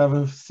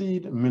 7th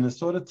seed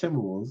Minnesota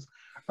Timberwolves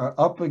are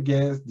up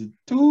against the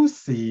 2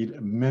 seed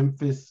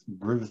Memphis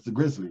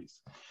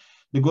Grizzlies.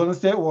 The Golden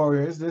State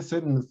Warriors, they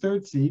sit in the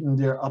 3rd seed, and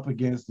they're up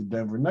against the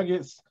Denver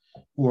Nuggets,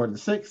 who are the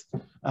 6th.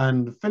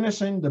 And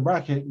finishing the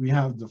bracket, we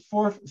have the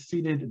 4th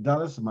seeded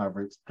Dallas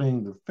Mavericks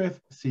playing the 5th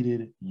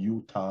seeded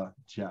Utah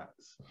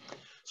Jazz.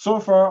 So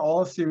far,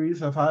 all series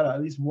have had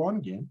at least one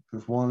game,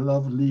 with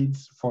 1-love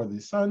leads for the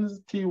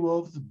Suns,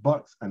 T-Wolves,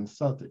 Bucks, and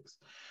Celtics.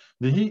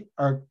 The Heat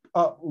are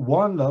up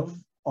 1-love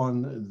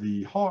on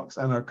the Hawks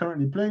and are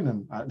currently playing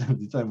them at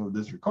the time of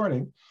this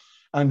recording.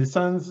 And the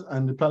Suns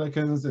and the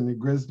Pelicans and the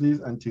Grizzlies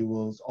and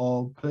T-Wolves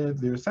all played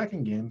their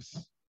second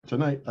games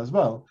tonight as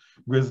well.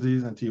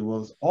 Grizzlies and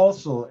T-Wolves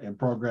also in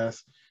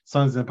progress.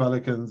 Suns and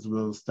Pelicans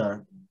will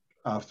start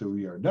after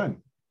we are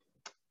done.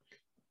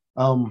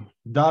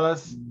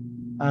 Dallas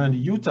and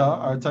Utah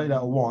are tied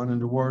at 1, and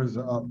the Warriors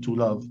are up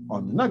 2-love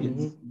on the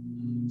Nuggets.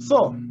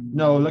 So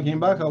now looking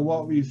back at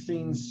what we've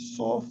seen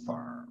so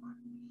far,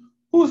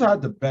 who's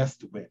had the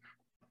best win?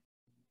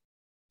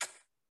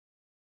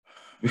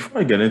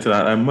 Before I get into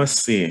that, I must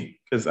say,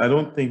 because I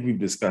don't think we've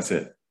discussed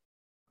it,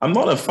 I'm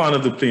not a fan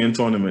of the play-in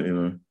tournament, you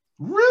know.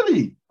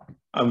 Really?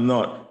 I'm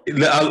not.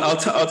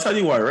 I'll tell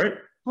you why, right?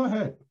 Go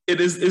ahead.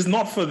 It's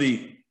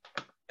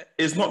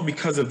not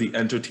because of the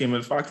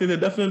entertainment factor. There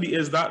definitely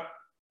is that.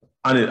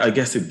 And I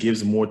guess it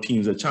gives more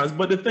teams a chance.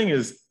 But the thing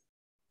is,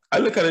 I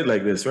look at it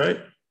like this, right?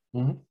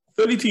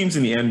 30 teams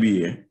in the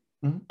NBA.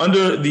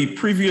 Under the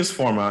previous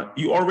format,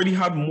 you already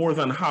had more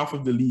than half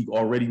of the league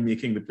already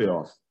making the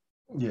playoffs.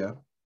 Yeah.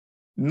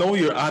 Now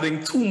you're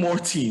adding 2 more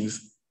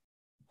teams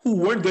who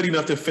weren't good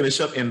enough to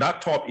finish up in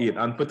that top 8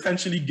 and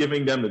potentially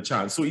giving them the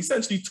chance. So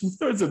essentially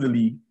 2/3 of the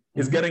league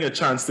is getting a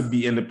chance to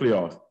be in the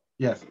playoffs.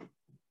 Yes.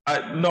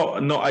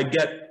 I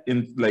get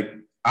in, like,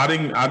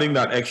 adding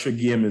that extra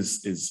game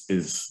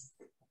is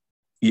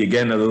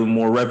again a little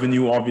more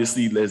revenue.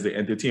 Obviously, there's the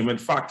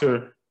entertainment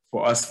factor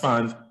for us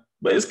fans.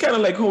 But it's kind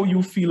of like how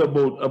you feel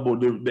about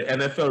the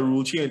NFL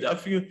rule change. I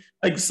feel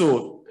like,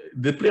 so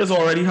the players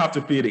already have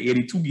to play the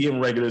 82-game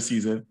regular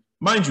season.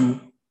 Mind you,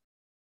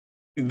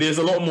 there's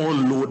a lot more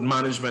load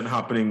management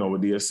happening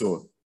nowadays.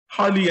 So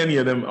hardly any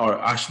of them are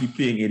actually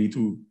playing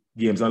 82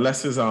 games,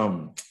 unless it's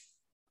and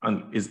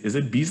is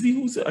it Beasley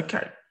who's I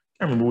can't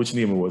remember which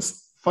name it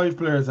was. 5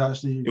 players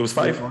actually. It was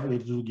 5. All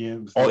 82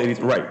 games. All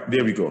 80. Right,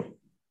 there we go.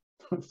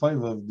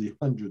 5 of the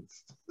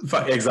hundreds.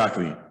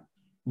 Exactly.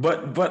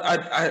 But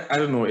I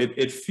don't know.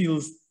 It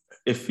feels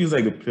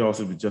like the playoffs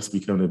have just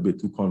become a bit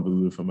too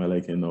convoluted for my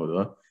liking now,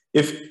 though.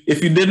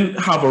 If you didn't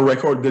have a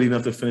record good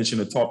enough to finish in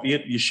the top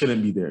 8, you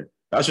shouldn't be there.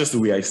 That's just the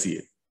way I see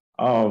it.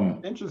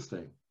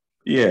 Interesting.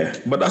 Yeah,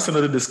 but that's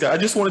another discussion. I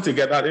just wanted to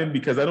get that in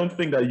because I don't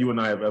think that you and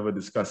I have ever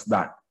discussed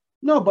that.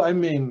 No, but I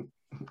mean,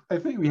 I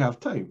think we have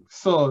time.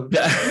 So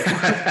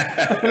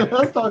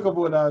let's talk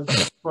about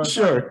that.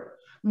 Sure.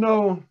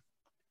 No,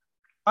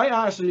 I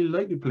actually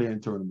like the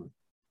play-in tournament.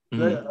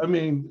 I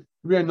mean,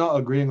 we are not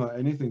agreeing on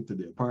anything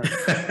today, apparently.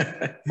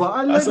 But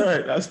I like that's all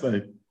right. That's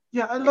fine.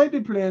 Yeah, I like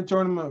the play-in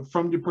tournament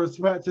from the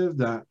perspective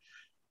that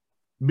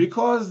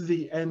because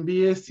the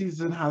NBA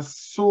season has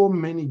so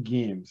many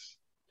games,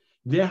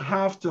 they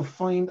have to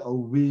find a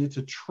way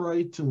to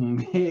try to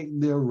make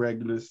their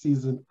regular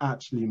season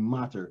actually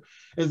matter.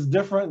 It's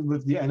different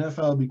with the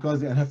NFL because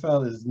the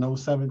NFL is now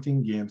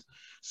 17 games.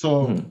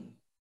 So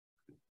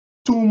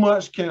too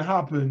much can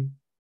happen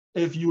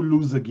if you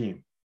lose a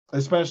game,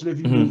 especially if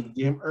you lose a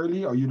game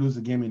early or you lose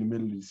a game in the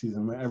middle of the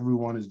season when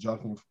everyone is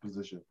jockeying for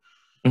position.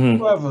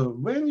 However,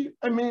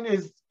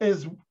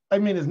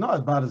 it's not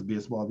as bad as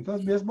baseball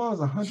because baseball is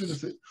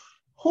 106.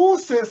 Who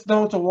sits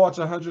down to watch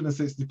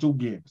 162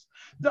 games?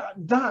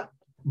 That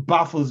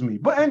baffles me.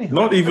 But anyhow,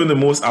 not even the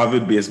most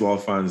avid baseball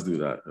fans do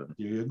that.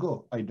 There you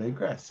go. I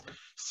digress.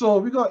 So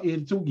we got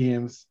 82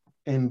 games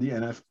in the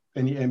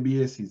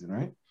NBA season,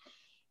 right?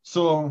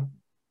 So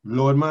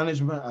load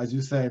management, as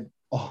you said,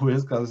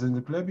 always comes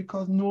into play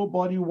because no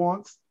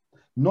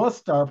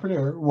star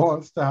player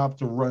wants to have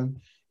to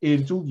run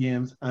 82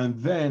 games and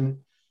then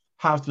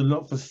have to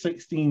look for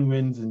 16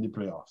 wins in the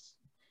playoffs.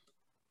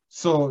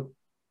 So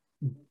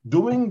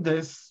doing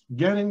this,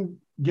 giving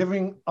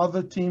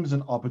other teams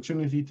an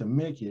opportunity to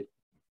make it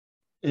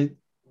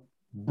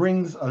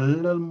brings a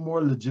little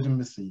more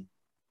legitimacy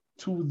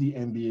to the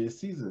NBA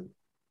season.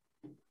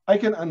 I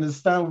can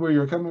understand where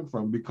you're coming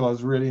from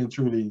because really and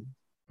truly,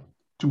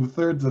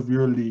 2/3 of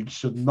your league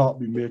should not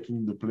be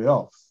making the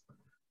playoffs.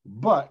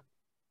 But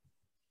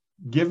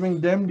giving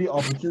them the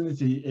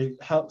opportunity,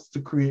 it helps to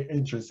create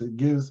interest. It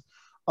gives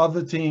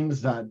other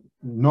teams that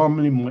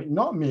normally might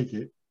not make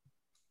it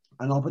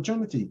an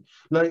opportunity.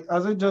 Like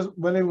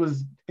when I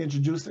was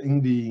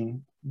introducing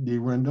the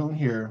rundown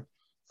here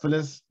for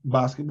this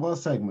basketball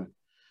segment,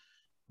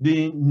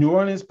 the New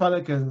Orleans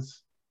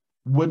Pelicans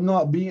would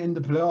not be in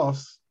the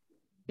playoffs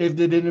if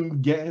they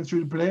didn't get in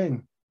through the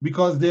play-in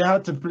because they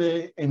had to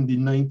play in the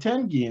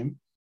 9-10 game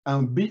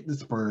and beat the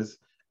Spurs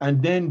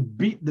and then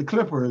beat the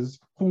Clippers,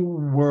 who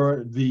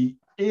were the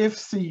 8th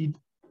seed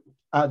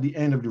at the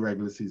end of the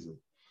regular season.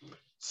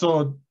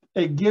 So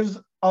it gives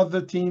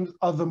other teams,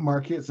 other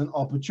markets an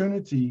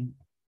opportunity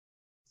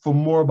for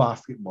more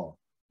basketball.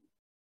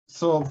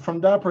 So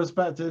from that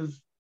perspective,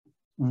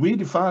 we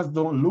the fans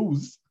don't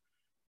lose.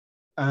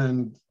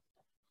 And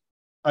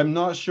I'm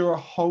not sure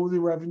how the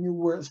revenue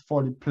works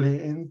for the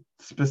play-in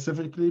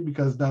specifically,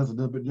 because that's a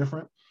little bit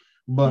different.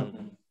 But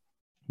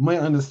my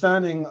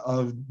understanding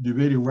of the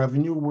way the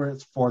revenue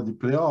works for the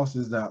playoffs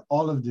is that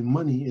all of the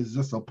money is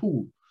just a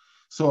pool.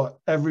 So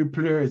every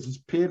player is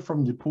just paid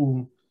from the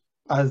pool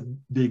as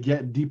they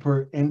get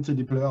deeper into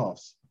the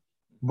playoffs.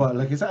 But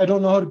like I said, I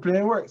don't know how the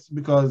play-in works,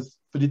 because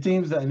for the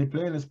teams that are in the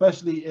play-in,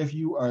 especially if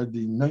you are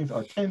the 9th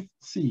or 10th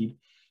seed,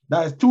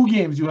 that is 2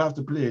 games you have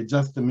to play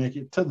just to make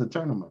it to the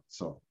tournament.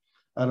 So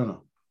I don't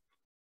know.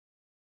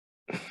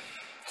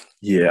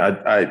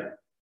 Yeah, I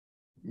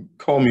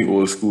call me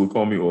old school,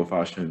 call me old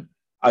fashioned.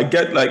 I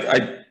get like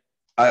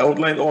I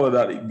outlined all of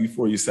that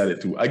before you said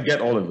it too. I get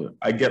all of it.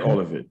 I get all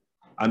of it.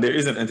 And there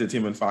is an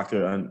entertainment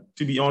factor. And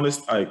to be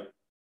honest, I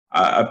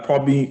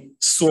probably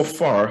so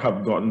far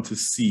have gotten to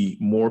see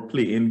more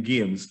play-in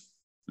games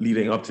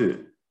leading up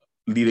to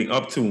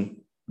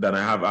than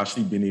I have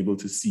actually been able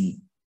to see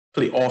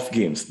playoff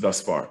games thus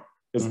far.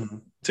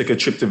 Took a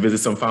trip to visit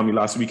some family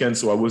last weekend,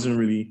 so I was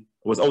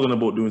out and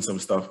about doing some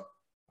stuff.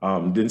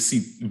 Didn't see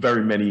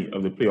very many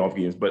of the playoff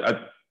games, but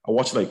I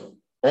watched like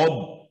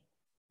all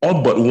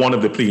but one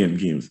of the play-in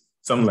games,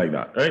 something like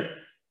that, right?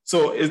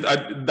 So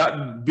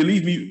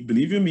believe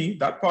you me,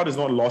 that part is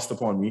not lost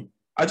upon me.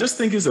 I just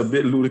think it's a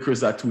bit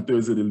ludicrous that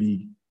 2/3 of the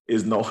league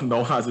is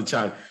now has a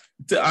chance.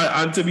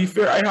 And to be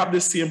fair, I have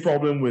the same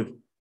problem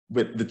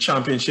with the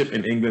championship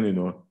in England. You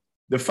know,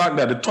 the fact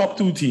that the top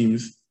 2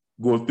 teams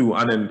go through,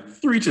 and then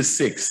 3 to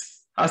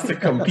 6 has to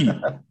compete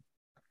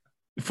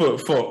for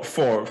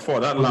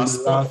that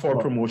last spot for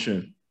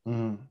promotion.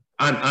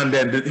 And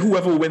then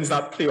whoever wins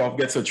that playoff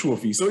gets a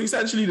trophy. So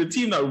essentially, the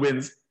team that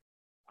wins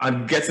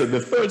and gets the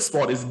 3rd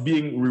spot is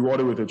being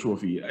rewarded with a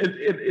trophy.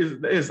 It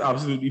is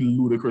absolutely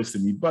ludicrous to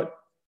me. But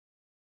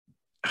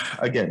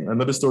again,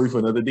 another story for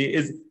another day.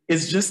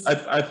 It's just,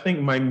 I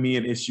think my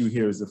main issue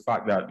here is the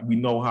fact that we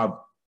now have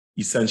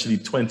essentially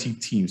 20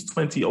 teams,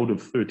 20 out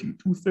of 30,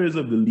 2/3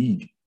 of the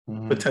league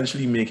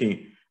potentially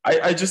making.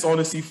 I just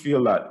honestly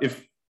feel that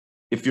if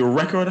your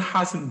record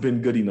hasn't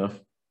been good enough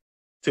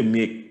to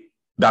make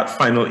that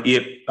final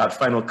 8, that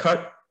final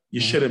cut,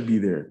 you shouldn't be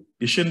there.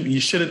 You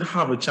shouldn't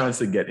have a chance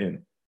to get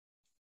in.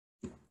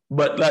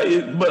 But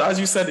as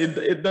you said,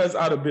 it does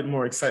add a bit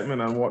more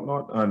excitement and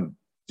whatnot, and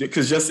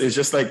because it's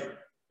just like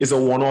it's a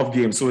one-off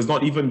game, so it's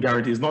not even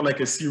guaranteed. It's not like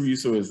a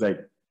series, so it's like,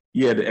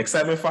 yeah, the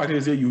excitement factor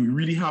is there. You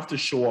really have to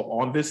show up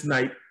on this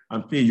night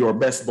and play your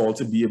best ball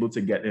to be able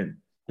to get in.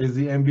 Is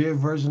the NBA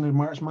version of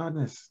March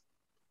Madness?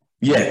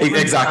 Yeah,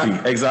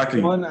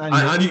 exactly.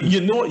 And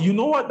you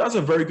know what? That's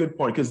a very good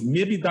point, because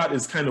maybe that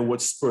is kind of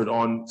what spurred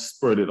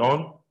it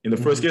on in the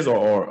first case,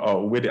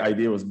 or where the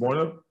idea was born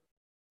of.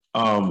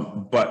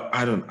 But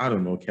I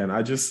don't know, Ken.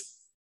 I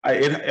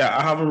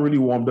haven't really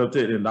warmed up to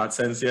it in that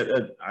sense yet.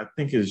 I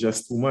think it's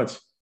just too much.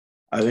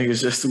 20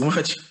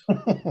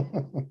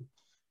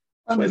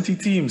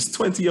 teams,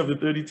 20 of the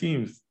 30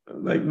 teams.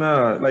 Like,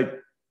 nah, like,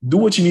 do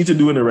what you need to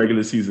do in the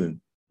regular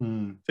season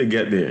to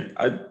get there.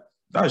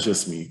 That's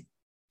just me.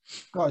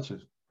 Gotcha.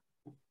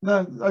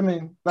 No, I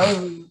mean,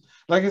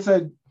 like I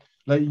said,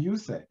 like you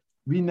said,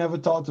 we never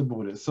talked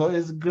about it. So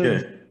it's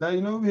good that,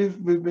 you know,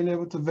 we've been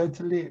able to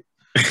ventilate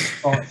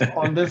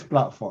on this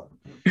platform.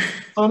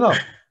 So no.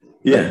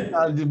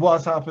 Yeah.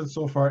 What's happened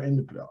so far in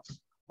the playoffs?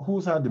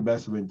 Who's had the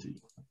best win to you?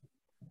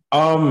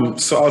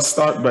 So I'll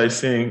start by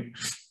saying,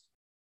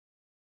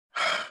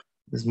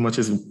 as much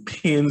as it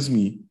pains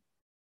me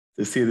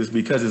to say this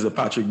because it's a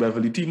Patrick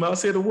Beverley team, I'll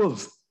say the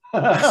Wolves.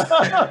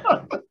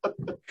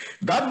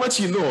 That much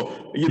you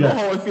know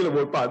how I feel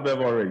about Pat Bev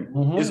already.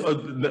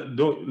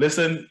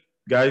 Listen,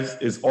 guys,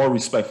 it's all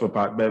respect for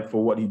Pat Bev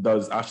for what he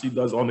actually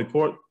does on the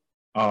court.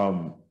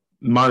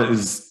 Man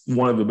is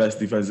one of the best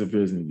defensive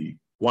players in the league.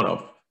 One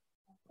of.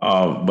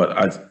 But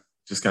I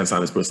just can't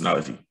stand his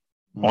personality.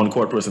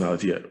 On-court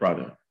personality,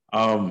 rather.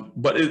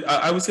 But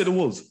I would say the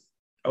Wolves.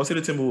 I would say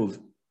the Timberwolves.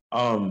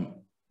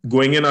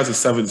 Going in as a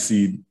 7th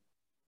seed,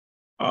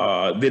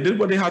 they did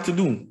what they had to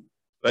do.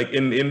 Like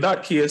in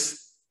that case,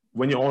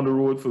 when you're on the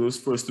road for those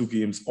first 2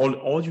 games,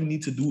 all you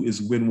need to do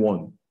is win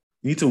one.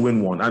 You need to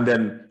win one. And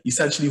then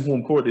essentially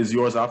home court is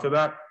yours after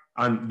that.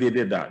 And they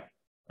did that.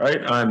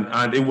 Right?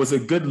 And it was a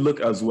good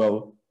look as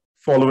well,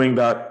 following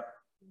that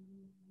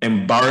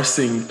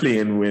embarrassing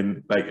play-in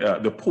win, like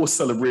the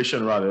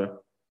post-celebration rather,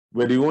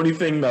 where the only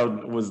thing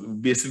that was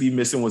basically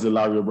missing was a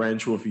Larry O'Brien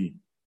trophy.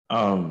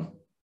 And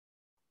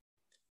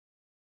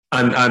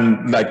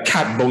like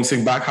Cat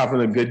bouncing back,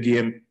 having a good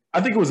game.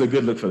 I think it was a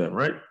good look for them,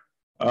 right?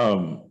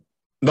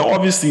 Now,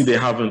 obviously, they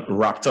haven't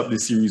wrapped up the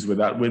series with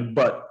that win,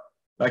 but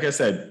like I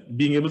said,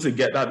 being able to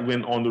get that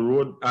win on the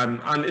road,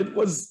 and it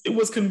was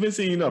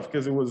convincing enough,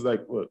 because it was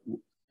like, what,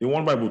 they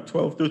won by about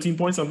 12, 13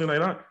 points, something like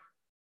that.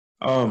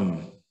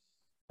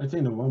 I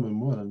think they won by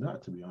more than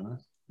that, to be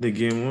honest. The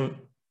game won?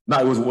 No,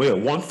 it was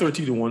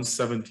 130 to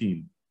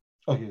 117.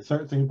 Okay,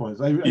 13 points.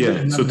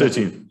 So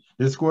 13.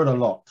 They scored a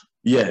lot.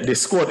 Yeah, they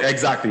scored,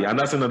 exactly. And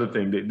that's another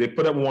thing. They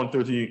put up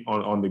 130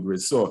 on the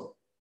grid. So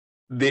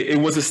it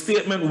was a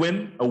statement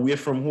win away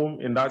from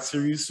home in that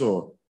series,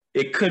 so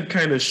it could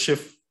kind of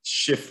shift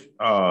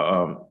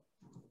the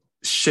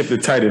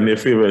tide in their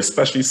favor,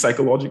 especially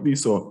psychologically.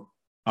 So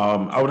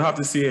I would have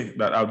to say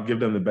that I would give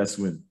them the best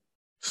win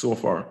so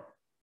far.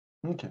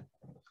 Okay.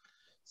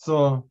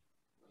 So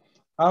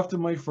after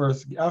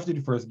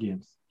the first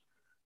games,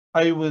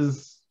 I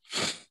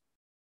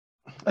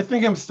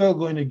think I'm still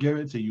going to give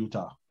it to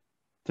Utah,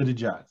 to the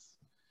Jazz.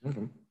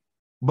 Mm-hmm.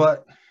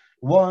 But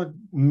what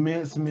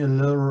makes me a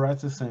little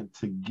reticent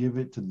to give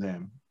it to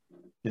them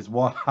is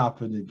what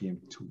happened in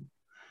game 2.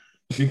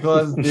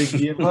 Because they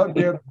gave up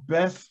their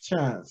best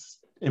chance,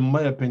 in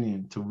my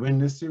opinion, to win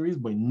this series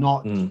by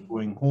not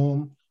going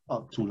home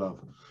up 2-0.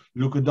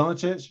 Luka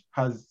Doncic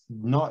has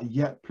not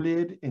yet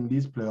played in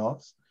these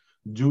playoffs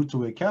due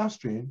to a calf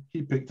strain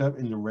he picked up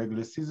in the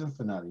regular season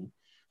finale.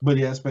 But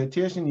the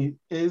expectation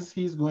is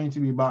he's going to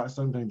be back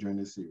sometime during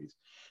this series.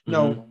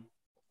 Now,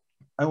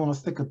 I want to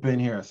stick a pin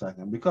here a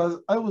second because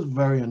I was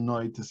very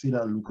annoyed to see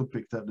that Luka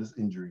picked up this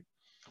injury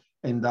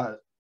in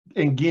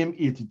game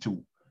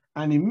 82.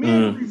 And the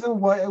main reason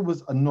why I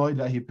was annoyed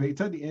that he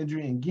picked up the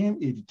injury in game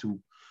 82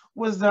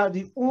 was that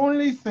the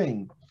only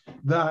thing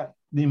that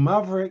the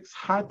Mavericks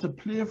had to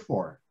play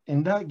for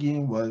in that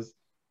game was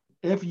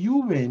if you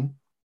win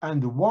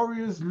and the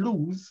Warriors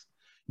lose,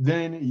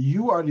 then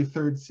you are the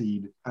 3rd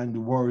seed and the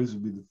Warriors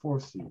will be the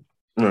 4th seed.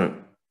 Right.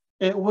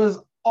 It was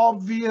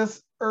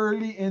obvious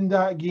early in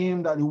that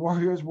game that the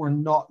Warriors were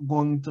not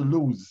going to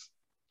lose.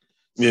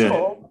 Yeah.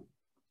 So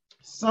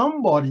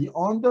somebody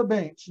on the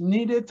bench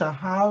needed to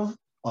have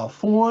a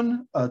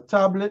phone, a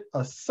tablet,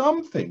 or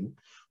something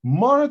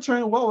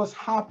monitoring what was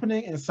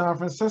happening in San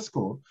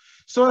Francisco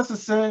so as to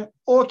say,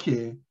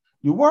 okay,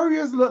 the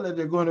Warriors look like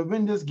they're going to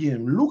win this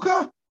game.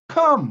 Luka,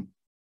 come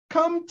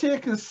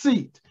take a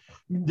seat.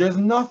 There's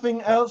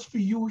nothing else for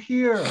you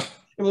here.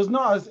 It was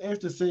not as if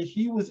to say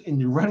he was in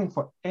the running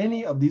for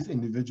any of these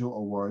individual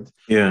awards.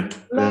 Yeah.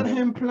 Let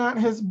him plant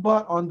his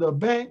butt on the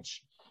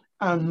bench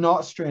and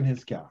not strain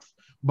his calf.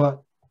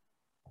 But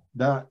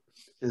that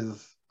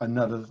is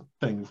another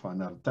thing for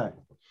another time.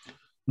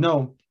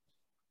 Now,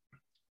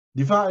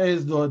 the fact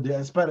is, though, they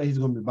expect that he's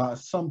going to be back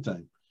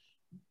sometime.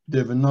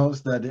 They've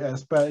announced that they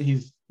expect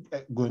he's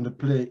going to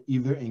play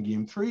either in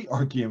game 3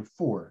 or game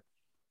 4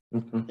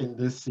 in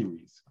this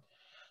series.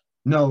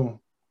 Now,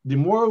 the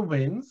more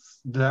wins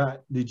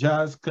that the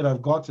Jazz could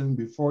have gotten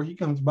before he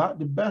comes back,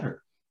 the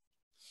better.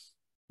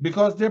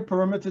 Because their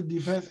perimeter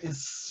defense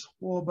is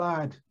so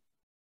bad.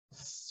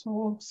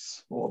 So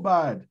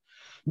bad.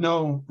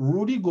 Now,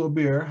 Rudy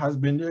Gobert has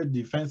been their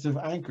defensive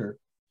anchor,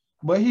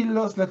 but he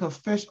looks like a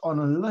fish on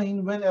a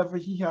line whenever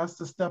he has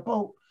to step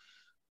out.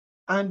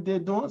 And they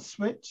don't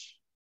switch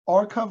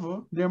or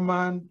cover their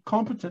man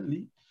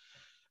competently.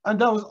 And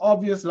that was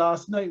obvious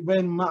last night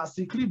when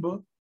Maxi Kleber,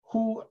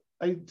 who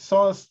I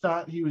saw a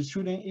stat, he was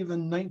shooting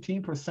even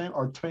 19%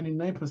 or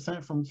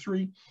 29% from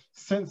 3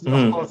 since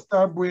the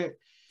All-Star break,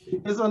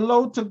 is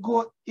allowed to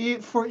go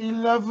 8 for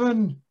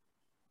 11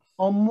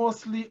 on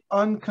mostly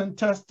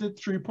uncontested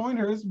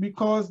 3-pointers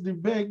because the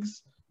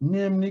bigs,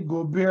 namely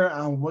Gobert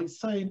and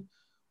Whiteside,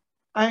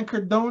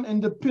 anchored down in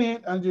the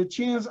paint and their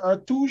chains are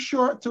too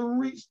short to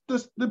reach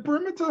the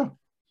perimeter.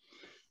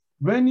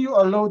 When you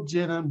allow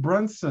Jalen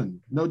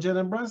Brunson,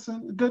 Jalen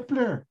Brunson, good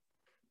player.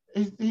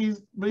 He's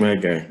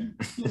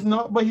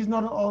not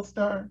an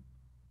all-star.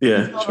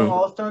 Yeah, he's not an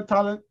all-star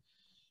talent.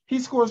 He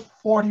scores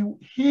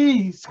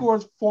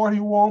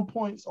 41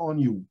 points on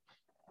you.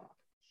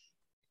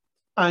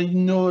 And you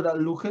know that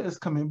Luka is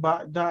coming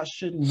back. That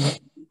should make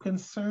you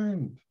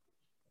concerned.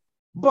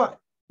 But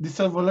the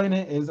silver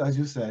lining is, as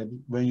you said,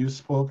 when you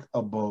spoke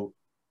about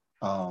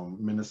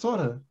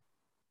Minnesota,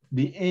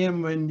 the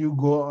aim when you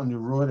go on the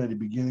road at the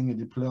beginning of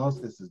the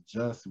playoffs is to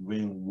just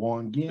win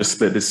one game. Just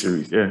split the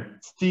series, yeah.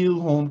 Steal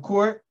home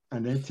court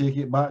and then take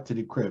it back to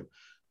the crib.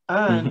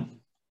 And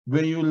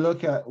when you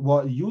look at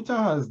what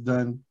Utah has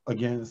done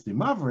against the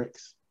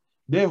Mavericks,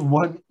 they've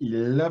won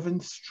 11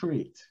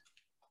 straight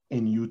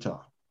in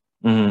Utah.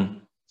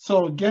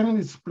 So getting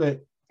the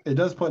split, it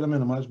does put them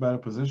in a much better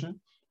position.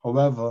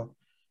 However,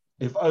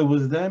 if I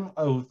was them,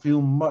 I would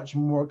feel much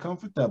more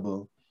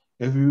comfortable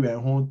if we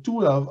went home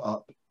 2-0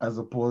 up as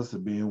opposed to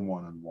being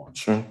 1-1.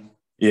 Sure.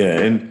 Yeah,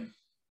 and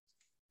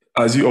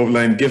as you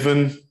outlined,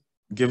 given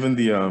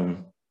the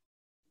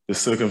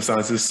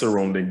circumstances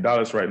surrounding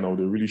Dallas right now,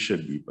 they really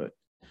should be. But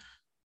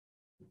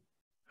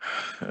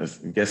I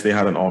guess they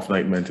had an off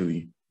night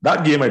mentally.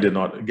 That game I did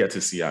not get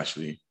to see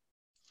actually.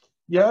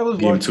 Yeah, I was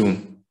game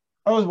 2.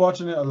 I was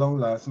watching it alone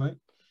last night.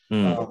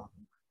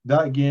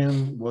 That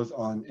game was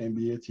on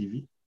NBA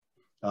TV.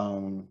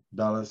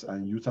 Dallas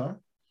and Utah.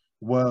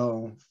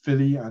 Well,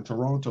 Philly and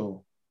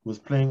Toronto was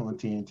playing on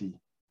TNT.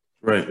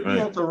 Philly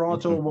and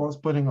Toronto was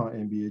putting on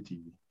NBA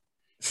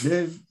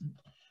TV.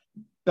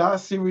 That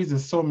series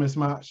is so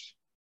mismatched.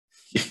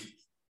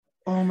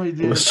 Oh my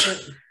God. I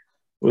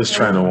was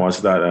trying to watch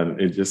that and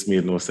it just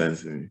made no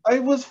sense to me. I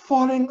was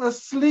falling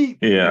asleep.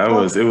 Yeah,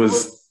 It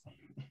was.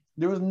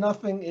 There was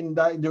nothing in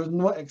that. There was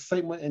no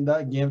excitement in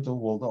that game to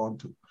hold on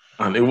to.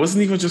 And it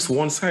wasn't even just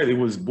one side. It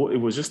was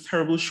just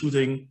terrible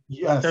shooting,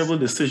 Yes. terrible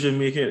decision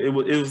making. It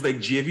was like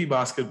JV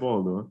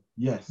basketball, though.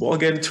 Yes. Ball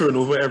getting turned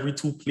over every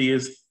 2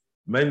 plays,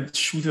 men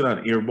shooting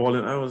and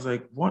airballing. I was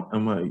like, what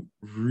am I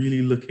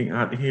really looking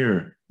at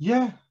here?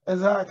 Yeah,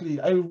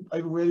 exactly. I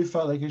really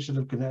felt like I should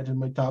have connected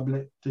my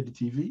tablet to the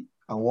TV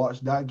and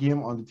watched that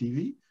game on the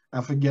TV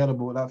and forget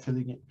about that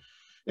Philly game.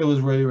 It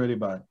was really, really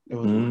bad. It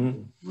was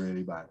really,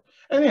 really bad.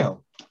 Anyhow,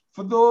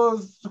 for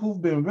those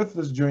who've been with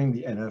us during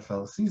the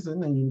NFL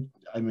season, and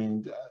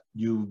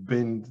you've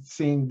been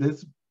seeing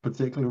this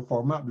particular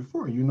format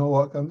before, you know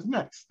what comes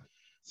next.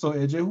 So,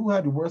 AJ, who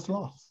had the worst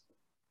loss?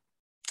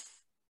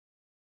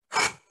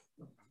 I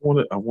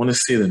want to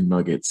say the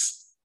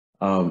Nuggets.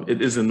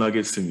 It is the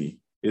Nuggets to me.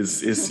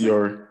 It's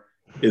your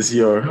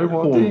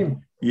home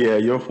team. Yeah,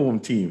 your home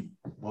team.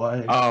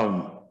 Why?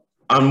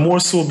 And more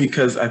so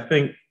because I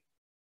think,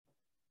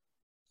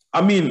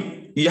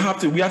 we have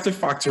to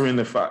factor in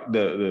the fact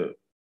the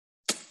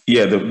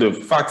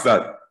fact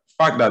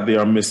that they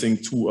are missing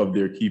 2 of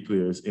their key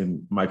players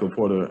in Michael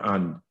Porter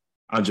and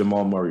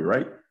Jamal Murray,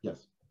 right?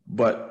 Yes.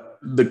 But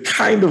the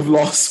kind of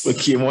loss for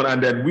game 1,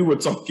 and then we were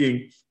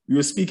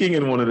speaking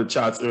in one of the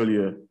chats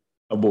earlier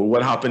about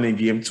what happened in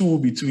game 2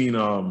 between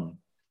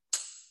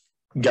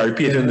Gary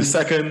Payton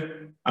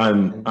II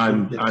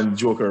and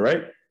Joker,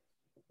 right?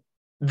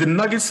 The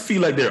Nuggets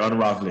feel like they're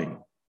unraveling.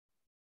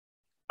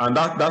 And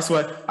that's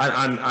why,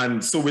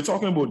 and so we're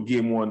talking about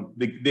game 1.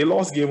 They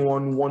lost game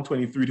 1,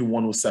 123 to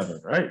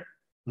 107, right?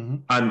 Mm-hmm.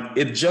 And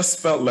it just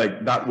felt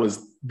like that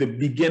was the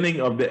beginning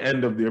of the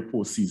end of their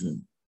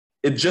postseason.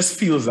 It just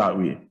feels that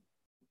way.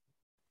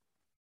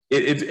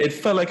 It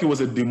felt like it was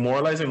a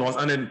demoralizing loss.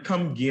 And then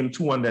come game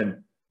 2, and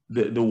then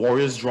the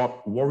Warriors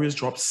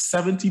dropped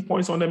 70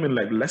 points on them in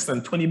like less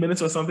than 20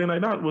 minutes or something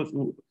like that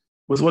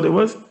was what it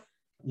was.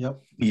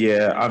 Yep.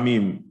 Yeah,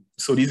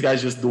 so these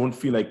guys just don't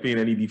feel like playing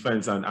any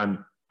defense, and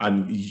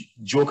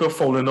Joker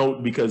falling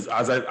out because,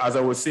 as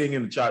I was saying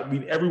in the chat,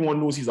 everyone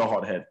knows he's a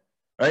hothead,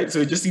 right? So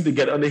you just need to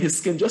get under his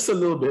skin just a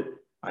little bit.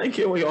 I don't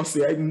care what y'all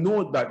say. I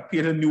know that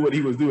Payton knew what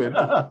he was doing.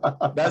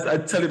 I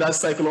tell you, that's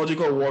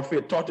psychological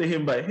warfare taught to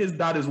him by his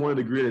dad is one of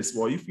the greatest.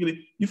 Well, you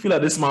feel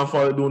like this man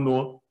father don't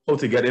know how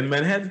to get in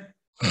men's head.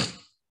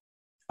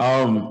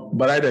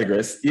 But I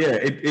digress. Yeah,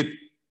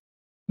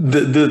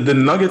 the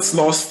Nuggets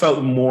loss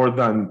felt more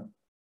than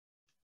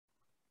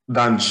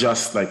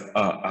just like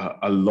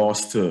a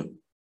loss to.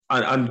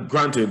 And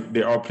granted,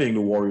 they are playing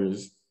the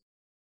Warriors,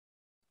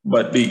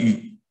 but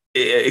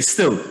it's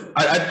still.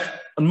 Let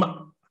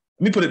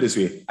me put it this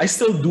way: I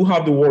still do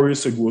have the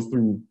Warriors to go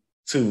through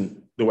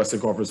to the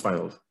Western Conference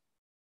Finals,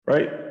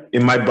 right?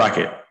 In my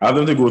bracket, I have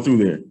them to go through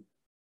there.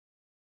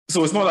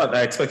 So it's not that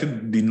I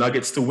expected the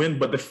Nuggets to win,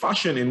 but the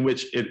fashion in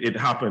which it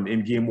happened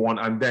in game 1,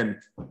 and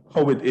then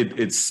how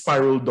it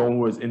spiraled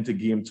downwards into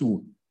game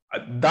 2.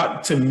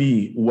 That to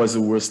me was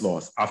the worst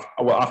loss.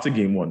 After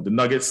game 1, the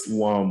Nuggets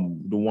won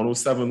the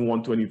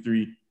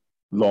 107-123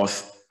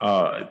 loss.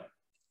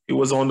 It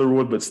was on the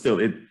road, but still,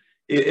 it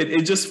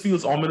just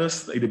feels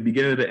ominous, like the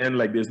beginning of the end,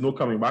 like there's no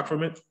coming back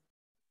from it.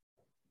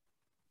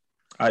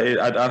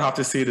 I'd have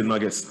to say the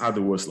Nuggets had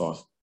the worst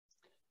loss.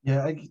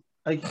 Yeah,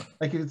 I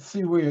can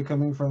see where you're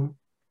coming from.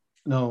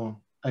 No,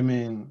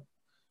 the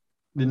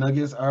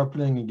Nuggets are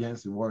playing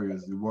against the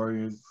Warriors. The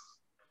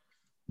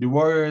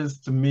Warriors,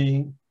 to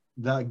me,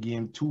 that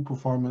game 2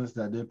 performance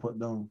that they put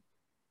down,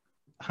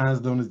 hands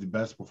down, is the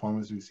best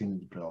performance we've seen in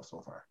the playoffs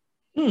so far.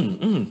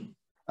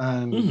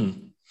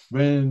 And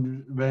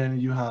when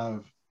you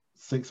have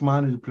 6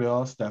 man in the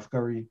playoffs, Steph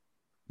Curry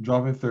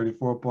dropping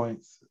 34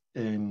 points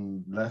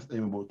in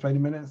about 20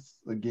 minutes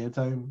of game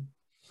time,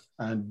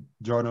 and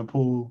Jordan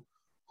Poole,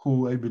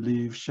 who I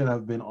believe should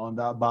have been on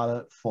that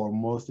ballot for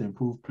most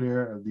improved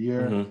player of the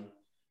year.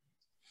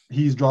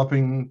 He's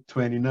dropping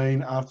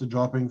 29 after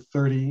dropping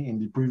 30 in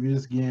the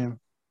previous game.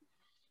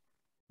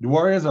 The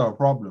Warriors are a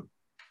problem.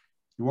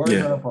 Are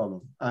a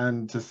problem.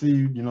 And to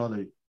see,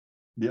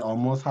 they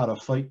almost had a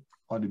fight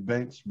on the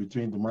bench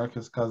between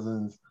DeMarcus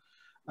Cousins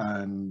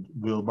and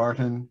Will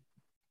Barton.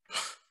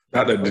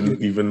 That I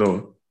didn't even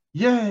know.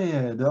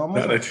 Yeah. They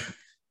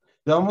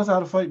almost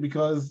had a fight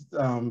because they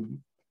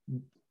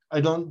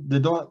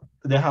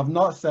have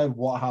not said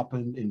what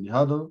happened in the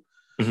huddle.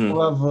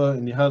 However,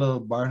 in the huddle,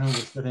 Barton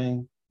was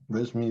sitting,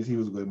 which means he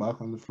was going back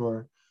on the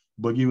floor.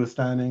 Boogie was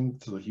standing,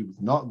 so he was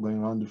not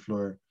going on the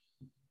floor.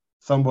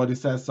 Somebody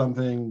said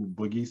something,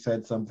 Boogie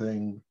said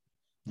something,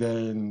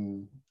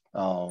 then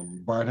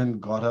Barton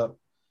got up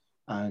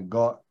and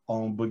got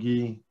on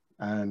Boogie,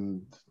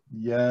 and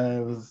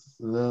it was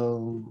a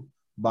little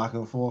back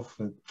and forth.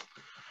 And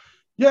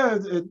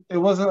it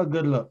wasn't a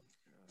good look.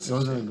 It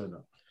wasn't a good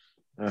look.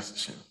 That's a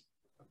shame.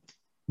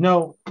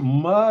 Now,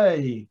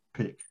 my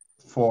pick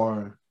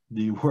for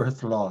the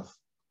worst loss,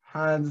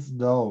 hands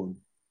down,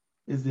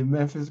 is the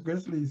Memphis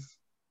Grizzlies.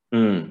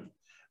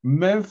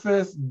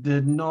 Memphis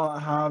did not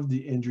have the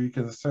injury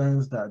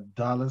concerns that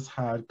Dallas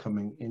had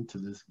coming into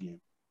this game.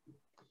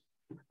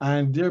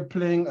 And they're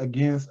playing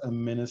against a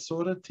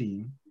Minnesota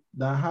team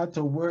that had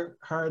to work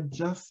hard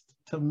just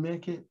to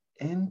make it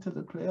into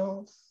the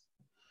playoffs.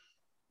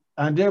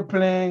 And they're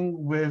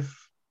playing with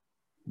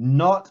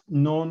not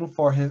known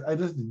for his, I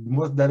just the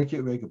most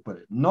delicate way I could put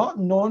it, not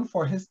known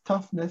for his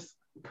toughness,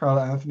 Karl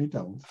Anthony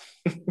Towns.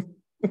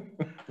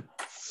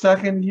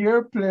 Second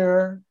year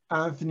player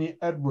Anthony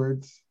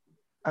Edwards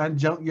and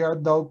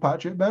junkyard dog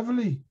Patrick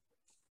Beverly.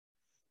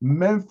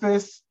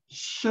 Memphis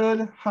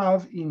should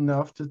have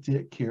enough to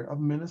take care of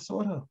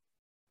Minnesota.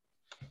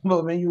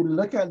 But when you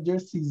look at their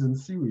season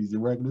series, the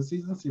regular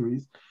season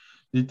series,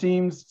 the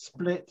teams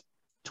split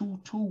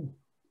 2-2,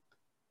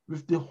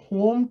 with the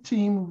home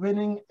team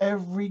winning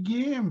every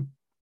game.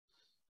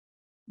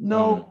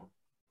 Now,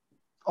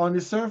 on the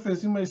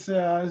surface, you might say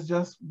it's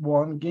just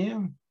one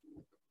game.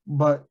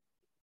 But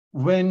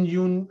when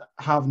you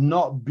have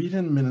not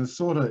beaten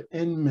Minnesota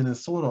in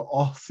Minnesota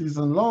all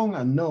season long,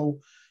 and know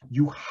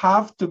you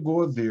have to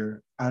go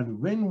there and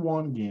win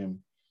one game,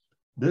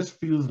 this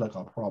feels like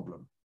a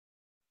problem.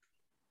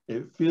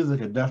 It feels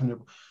like a definite.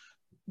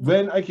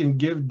 When I can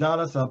give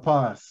Dallas a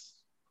pass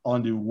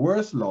on the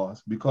worst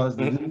loss because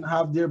they didn't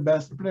have their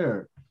best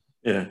player,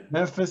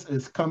 Memphis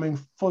is coming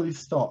fully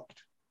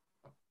stocked.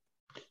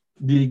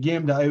 The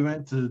game that I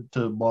went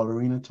to Ball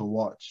Arena to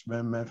watch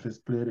when Memphis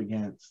played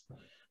against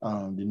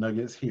the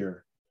Nuggets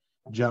here,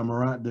 Ja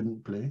Morant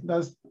didn't play.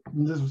 This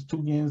was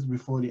 2 games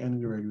before the end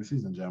of the regular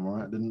season. Ja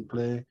Morant didn't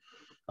play.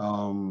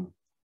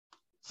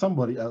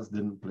 Somebody else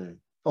didn't play.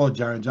 Oh,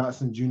 Jaren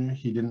Jackson Jr.,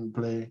 he didn't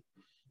play.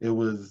 It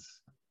was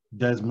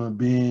Desmond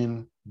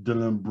Bain,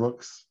 Dylan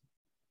Brooks.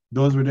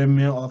 Those were their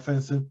main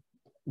offensive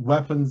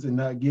weapons in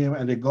that game,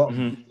 and they got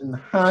beaten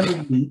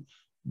handedly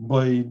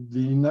by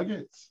the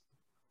Nuggets.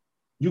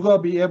 You got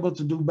to be able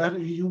to do better.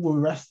 You were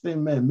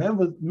resting men.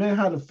 Men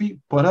had their feet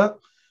put up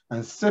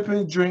and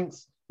sipping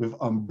drinks with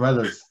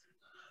umbrellas.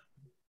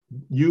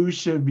 You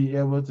should be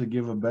able to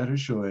give a better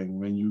showing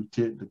when you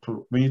take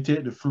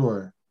the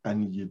floor,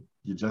 and you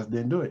just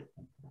didn't do it.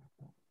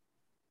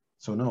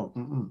 So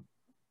no,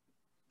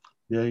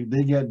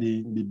 they get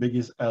the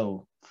biggest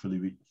L for the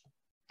week.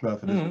 For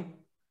this week.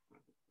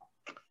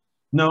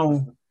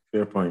 Now,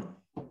 fair point.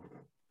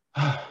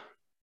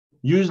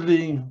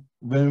 Usually,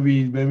 when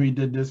we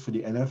did this for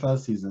the NFL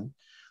season,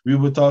 we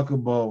would talk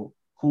about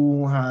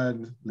who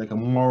had like a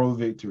moral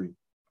victory.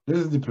 This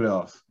is the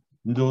playoffs.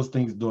 Those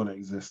things don't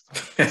exist.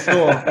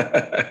 So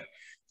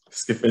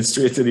skipping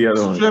straight to the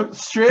other one.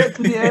 Straight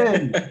to the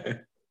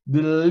end.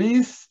 The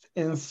least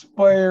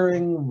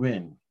inspiring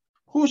win.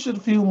 Who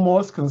should feel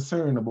most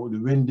concerned about the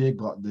win they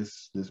got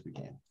this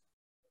weekend?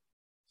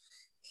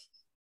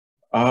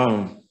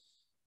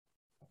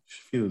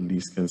 Feel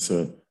least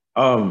concerned.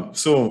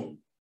 So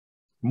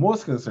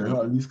most concerned,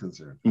 not least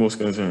concerned. Most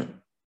concerned.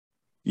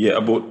 Yeah,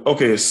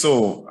 okay,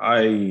 so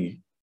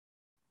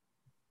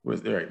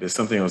there's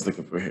something I was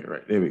looking for here,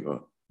 right? There we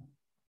go.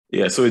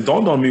 Yeah, so it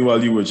dawned on me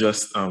while you were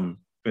just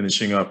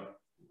finishing up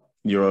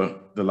the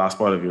last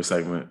part of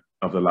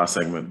the last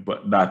segment,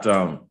 but that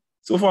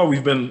so far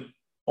we've been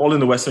all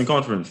in the Western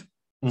Conference.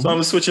 So I'm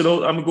gonna switch it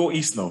out. I'm gonna go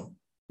East now.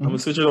 I'm gonna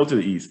switch it out to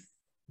the East.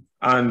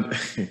 And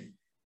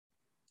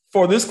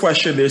for this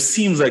question, there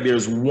seems like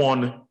there's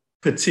one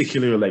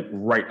particular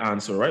right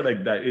answer, right?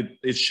 Like that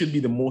it should be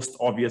the most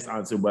obvious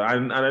answer, but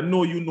I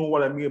know you know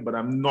what I mean, but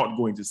I'm not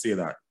going to say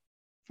that.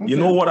 Okay. You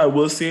know what I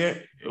will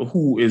say?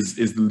 Who is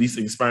the least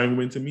inspiring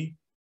win to me?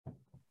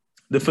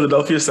 The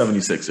Philadelphia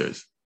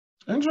 76ers.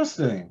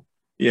 Interesting.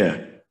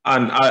 Yeah.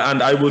 And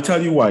I will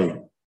tell you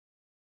why.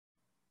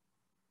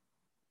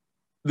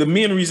 The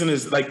main reason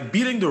is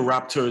beating the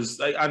Raptors,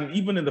 and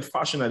even in the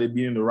fashion that they're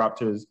beating the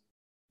Raptors,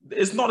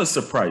 it's not a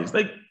surprise.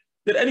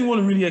 Did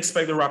anyone really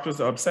expect the Raptors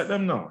to upset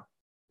them? No.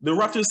 The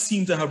Raptors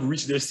seem to have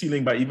reached their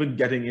ceiling by even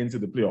getting into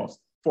the playoffs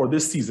for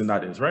this season,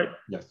 that is, right?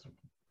 Yes.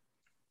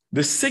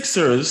 The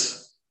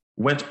Sixers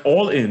went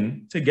all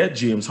in to get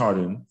James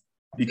Harden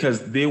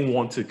because they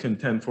want to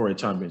contend for a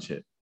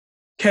championship.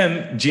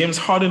 James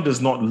Harden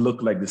does not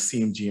look like the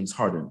same James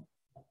Harden.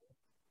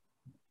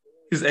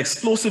 His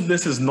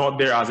explosiveness is not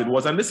there as it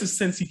was. And this is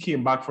since he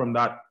came back from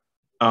that,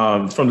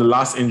 from the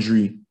last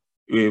injury.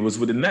 It was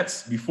with the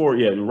Nets before,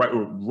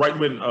 right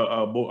when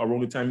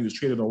around the time he was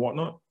traded or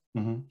whatnot.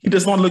 He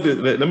does not look.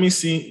 Let me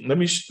see. Let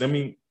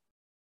me.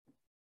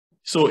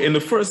 So in the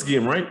first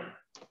game, right,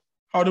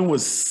 Harden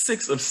was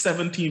 6 of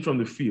 17 from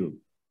the field,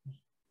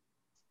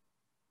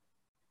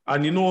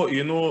 and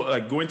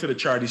going to the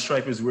charity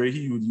stripe is where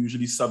he would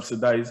usually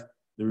subsidize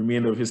the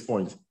remainder of his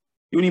points.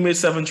 He only made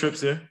 7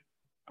 trips here,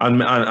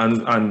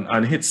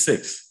 and hit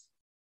 6.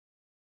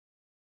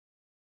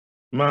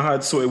 Man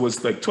had, so it was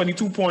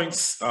 22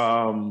 points,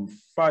 5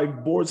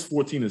 boards,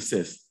 14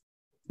 assists.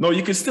 No,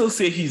 you can still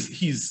say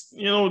he's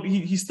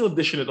still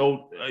dishing it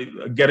out,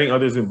 getting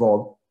others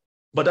involved.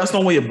 But that's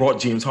not what you brought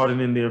James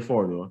Harden in there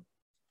for, though.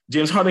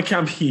 James Harden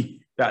can't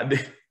be that.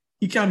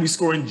 He can't be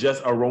scoring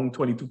just around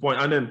 22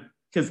 points. And then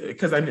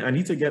because I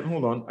need to get,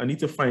 hold on, I need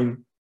to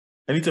find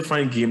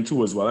game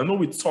 2 as well. I know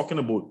we're talking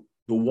about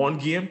the one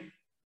game,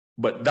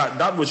 but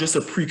that was just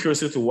a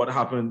precursor to what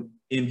happened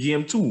in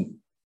game 2.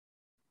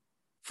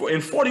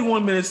 In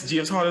 41 minutes,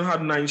 James Harden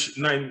had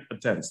 9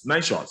 attempts,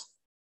 9 shots,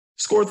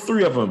 scored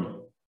 3 of them.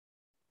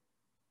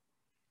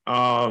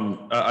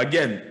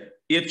 Again,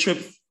 8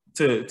 trips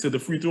to the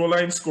free throw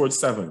line, scored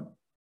 7.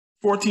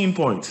 14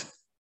 points.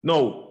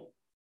 No,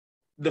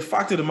 the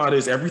fact of the matter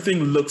is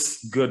everything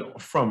looks good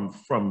from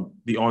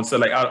the onset.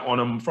 Like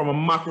from a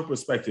macro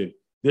perspective,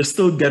 they're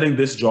still getting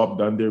this job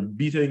done. They're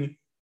beating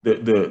the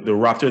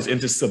Raptors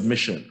into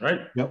submission,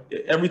 right? Yep.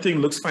 Everything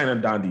looks fine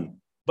and dandy.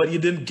 But you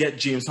didn't get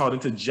James Harden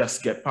to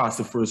just get past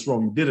the first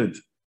round. You didn't.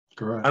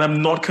 Correct. And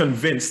I'm not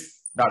convinced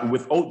that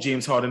without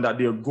James Harden that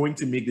they're going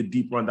to make the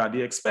deep run that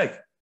they expect.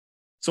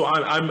 So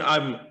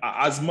I'm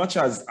as much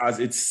as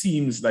it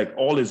seems like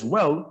all is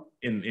well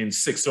in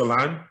Sixer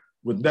land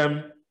with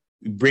them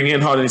bringing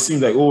in Harden, it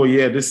seems like, oh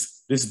yeah,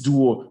 this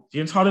duo,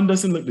 James Harden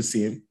doesn't look the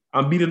same.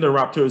 And beating the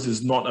Raptors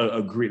is not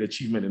a great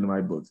achievement in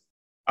my book.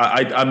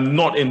 I'm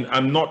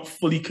not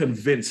fully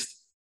convinced.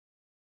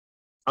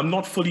 I'm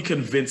not fully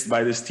convinced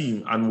by this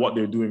team and what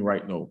they're doing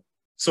right now.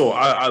 So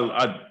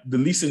the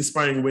least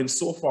inspiring win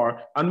so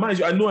far, and mind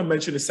you, I know I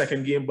mentioned the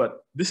second game, but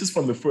this is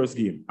from the first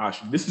game,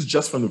 Ashley. This is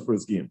just from the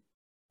first game.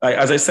 Like,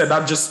 as I said,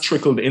 that just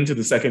trickled into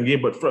the second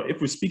game. But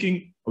if we're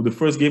speaking of the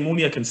first game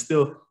only,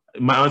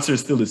 my answer is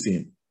still the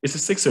same. It's the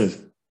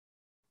Sixers.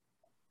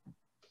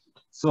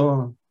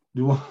 So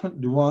the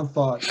one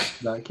thought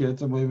that came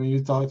to me when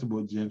you talked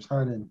about James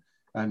Harden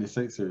and the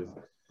Sixers,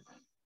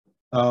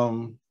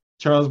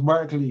 Charles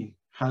Barkley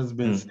has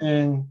been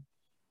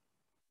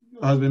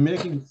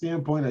making the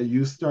same point that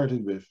you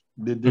started with.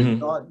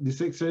 The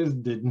Sixers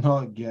did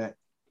not get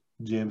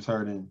James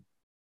Harden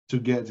to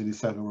get to the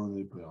second round of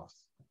the playoffs.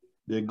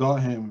 They got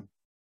him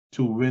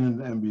to win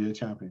the NBA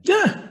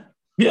championship.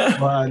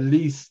 Yeah. Or at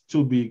least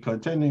to be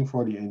contending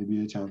for the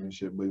NBA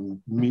championship, but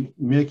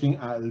making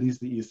at least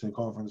the Eastern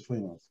Conference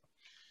Finals.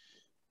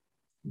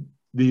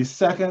 The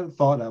second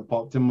thought that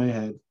popped in my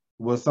head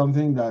was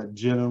something that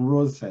Jalen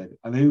Rose said,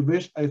 and I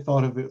wish I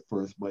thought of it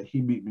first, but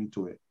he beat me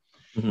to it.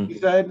 He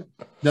said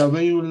that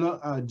when you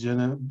look at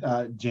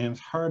James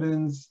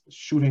Harden's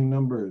shooting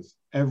numbers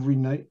every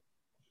night,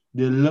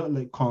 they look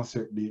like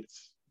concert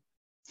dates.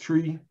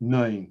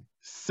 3-9,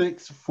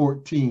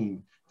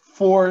 6-14,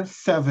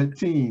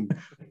 4-17.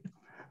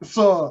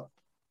 So,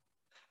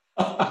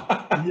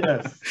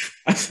 yes.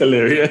 That's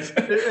hilarious.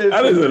 That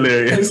is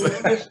hilarious.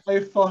 I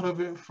thought of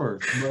it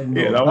first. But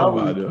no,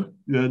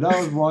 yeah, that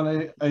was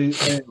one I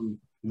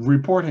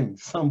reporting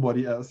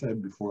somebody else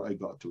said before I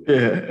got to it.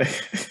 Yeah.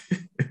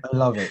 I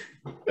love it.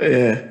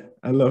 Yeah,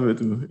 I love it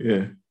too.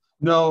 Yeah.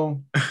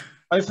 No,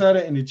 I said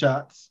it in the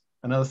chats,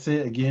 and I'll say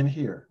it again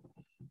here.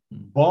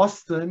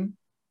 Boston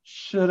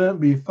shouldn't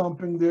be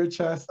thumping their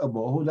chest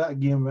about how that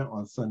game went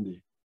on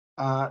Sunday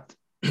at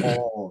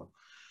all.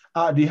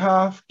 At the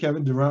half,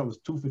 Kevin Durant was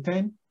 2 for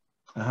 10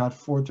 and had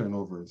 4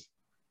 turnovers.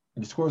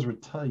 And the scores were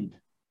tied.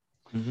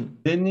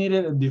 They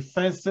needed a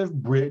defensive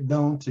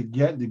breakdown to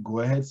get the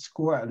go-ahead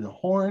score at the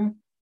Horn,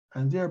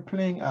 and they're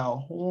playing at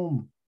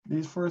home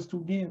these first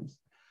 2 games.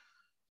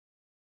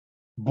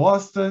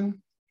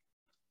 Boston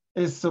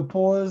is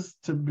supposed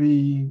to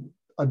be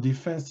a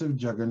defensive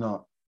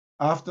juggernaut.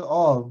 After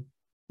all,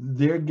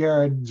 their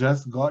guard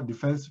just got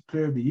Defensive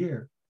Player of the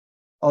Year.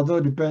 Although,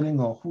 depending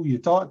on who you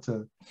talk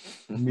to,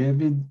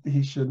 maybe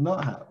he should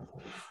not have.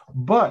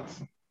 But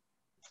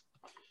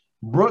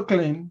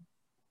Brooklyn,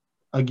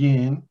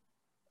 again,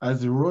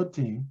 as a road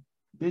team,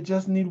 they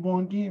just need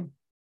 1 game.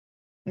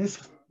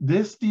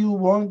 They steal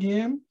 1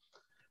 game,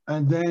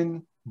 and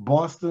then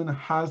Boston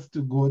has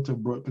to go to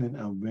Brooklyn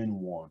and win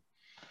 1.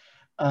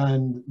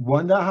 And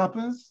when that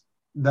happens,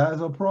 that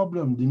is a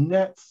problem. The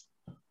Nets,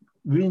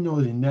 we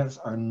know the Nets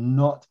are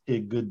not a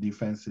good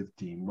defensive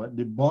team, but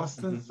the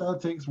Boston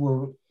Celtics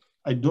were,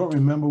 I don't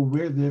remember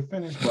where they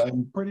finished, but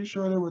I'm pretty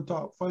sure they were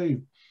top 5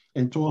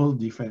 in total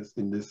defense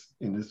in this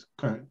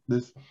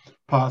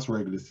past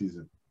regular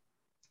season.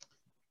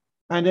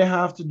 And they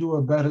have to do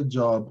a better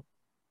job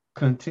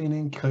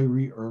containing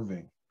Kyrie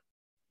Irving.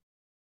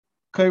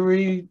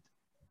 Kyrie,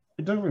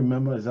 I don't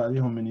remember exactly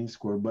how many he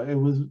scored, but it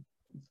was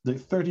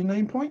like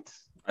 39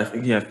 points. I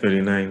think he had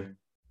 39.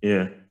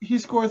 Yeah. He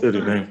scored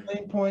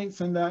 39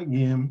 points in that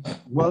game,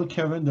 while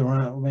Kevin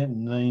Durant went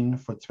 9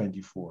 for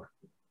 24.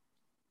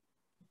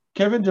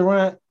 Kevin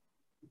Durant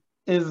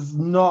is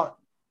not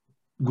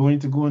going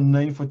to go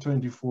 9 for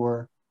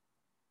 24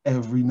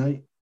 every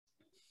night.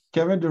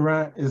 Kevin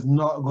Durant is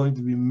not going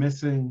to be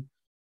missing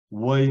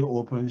wide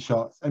open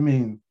shots. I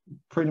mean,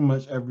 pretty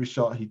much every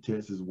shot he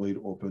takes is wide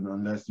open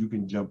unless you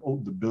can jump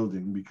out the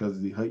building,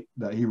 because the height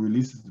that he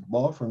releases the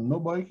ball from,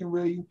 nobody can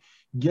really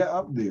get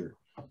up there.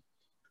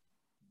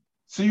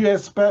 So you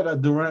expect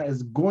that Durant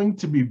is going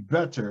to be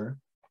better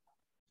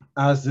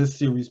as this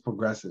series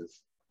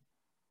progresses.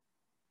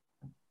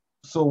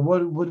 So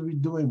what are we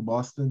doing,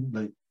 Boston?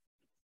 Like,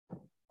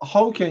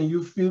 how can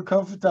you feel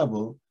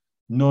comfortable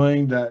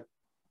knowing that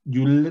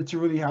you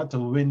literally had to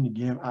win the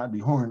game at the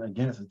Horn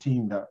against a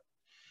team that,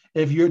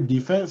 if your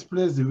defense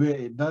plays the way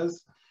it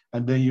does,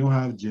 and then you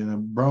have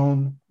Jaylen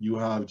Brown, you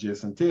have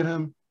Jason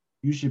Tatum,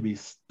 you should be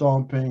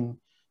stomping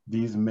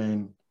these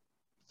men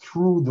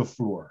through the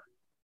floor.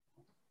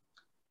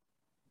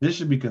 They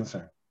should be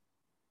concerned.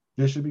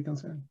 They should be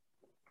concerned.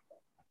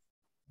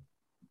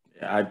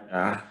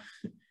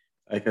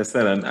 Like I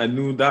said, I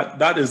knew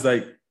that is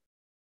like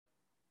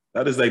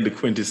the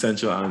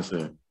quintessential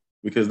answer,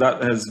 because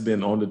that has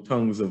been on the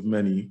tongues of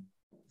many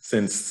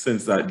since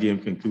that game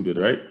concluded,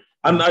 right?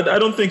 And I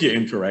don't think you're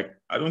incorrect.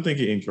 I don't think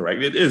you're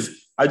incorrect. It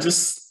is. I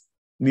just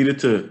needed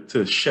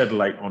to shed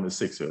light on the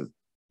Sixers.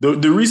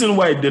 The reason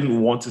why I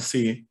didn't want to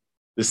say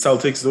the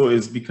Celtics, though,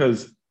 is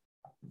because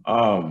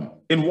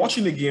in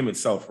watching the game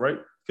itself, right?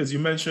 Because you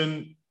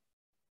mentioned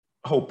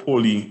how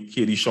poorly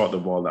KD shot the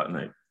ball that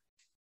night.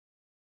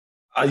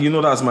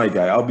 That's my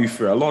guy. I'll be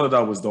fair. A lot of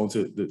that was down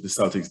to the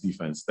Celtics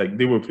defense. Like,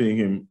 they were playing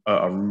him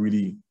a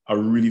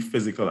really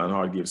physical and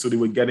hard game. So they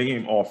were getting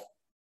him off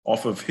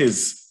of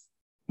his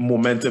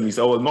momentum. He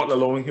said, not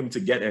allowing him to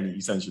get any,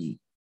 essentially.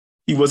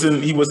 He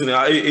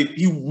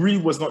really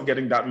was not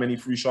getting that many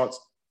free shots.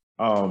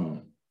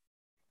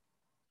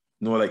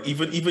 Like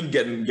even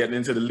getting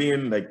into the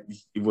lane, like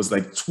it was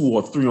like 2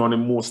 or 3 on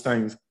him most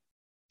times.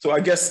 So I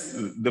guess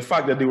the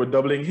fact that they were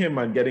doubling him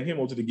and getting him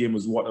out of the game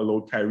was what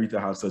allowed Kyrie to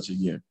have such a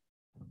game.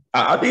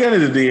 At the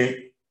end of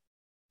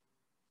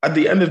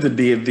the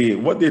day,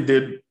 what they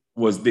did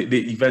was they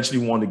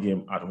eventually won the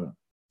game at home.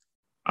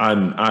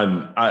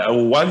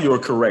 And while you're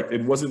correct,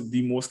 it wasn't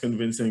the most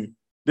convincing.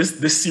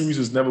 This series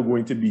was never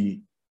going to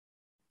be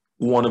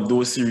one of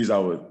those series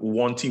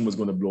one team was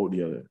going to blow out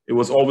the other. It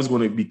was always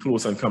going to be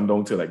close and come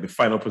down to like the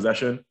final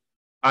possession.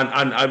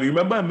 And I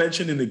remember I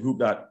mentioned in the group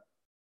that,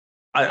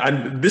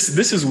 and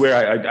this is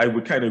where I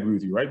would kind of agree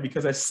with you, right?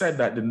 Because I said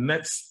that the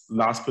Nets'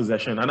 last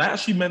possession, and I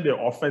actually meant their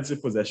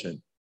offensive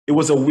possession, it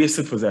was a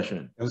wasted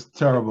possession. It was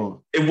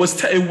terrible. It was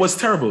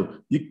terrible.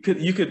 You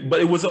could,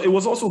 but it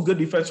was also good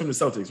defense from the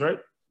Celtics, right?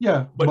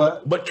 Yeah,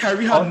 but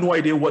Kyrie had no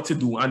idea what to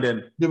do, and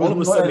then all of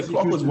a sudden the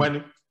clock was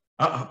winding.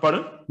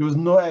 Pardon? There was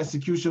no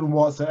execution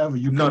whatsoever.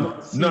 None.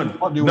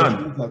 What they were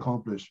trying to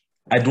accomplish.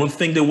 I don't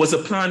think there was a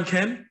plan,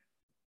 Ken.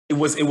 It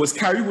was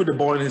Kyrie with the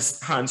ball in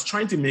his hands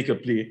trying to make a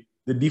play.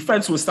 The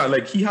defense was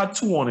like he had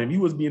 2 on him. He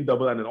was being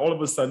doubled, and then all of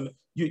a sudden,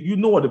 you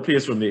know what the play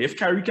is from there. If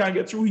Kyrie can't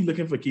get through, he's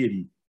looking for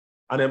KD.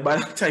 And then by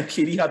that time,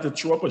 KD had to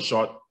throw up a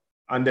shot,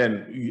 and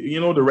then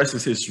the rest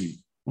is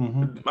history.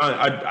 Mm-hmm.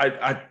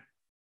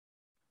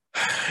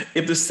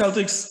 If the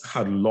Celtics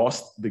had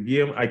lost the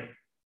game,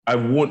 I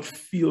won't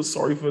feel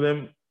sorry for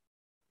them,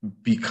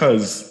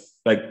 because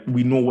like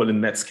we know what the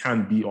Nets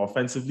can be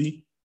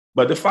offensively.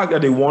 But the fact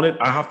that they won it,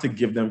 I have to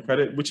give them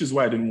credit, which is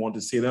why I didn't want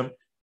to say them.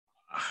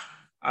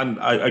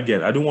 And I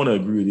don't want to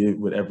agree with you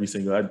with every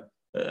single.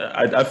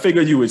 I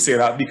figured you would say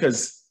that,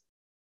 because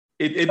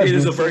it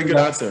is a very good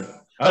answer.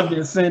 I've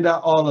been saying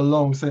that all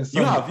along since.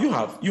 You have,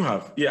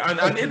 yeah,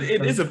 and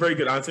it is a very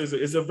good answer.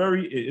 It's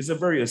a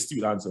very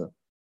astute answer.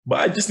 But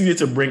I just needed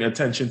to bring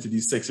attention to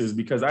these Sixers,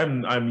 because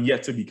I'm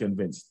yet to be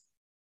convinced.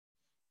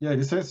 Yeah,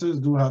 the Sixers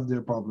do have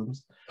their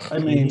problems. I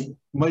mean,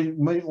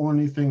 my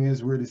only thing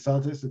is where the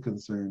Celtics are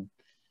concerned.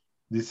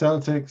 The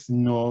Celtics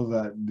know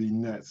that the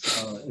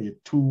Nets are a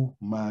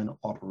 2-man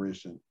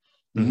operation.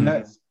 The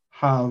Nets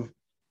have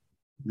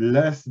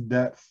less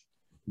depth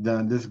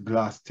than this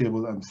glass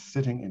table I'm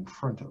sitting in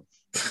front of.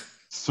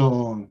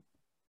 So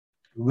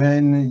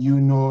when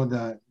you know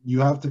that you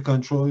have to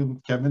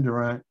control Kevin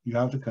Durant, you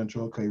have to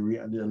control Kyrie,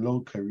 and they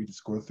allowed Kyrie to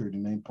score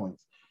 39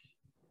 points.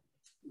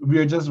 We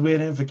are just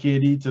waiting for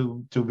KD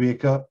to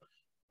wake up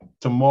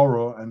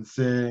tomorrow and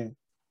say,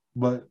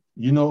 but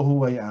you know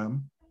who I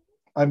am?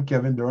 I'm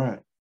Kevin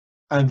Durant.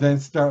 And then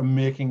start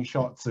making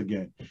shots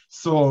again.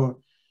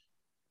 So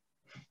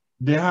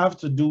they have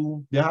to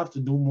do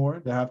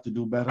more. They have to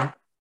do better.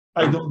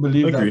 I don't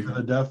believe that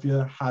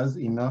Philadelphia has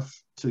enough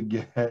to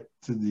get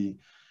to the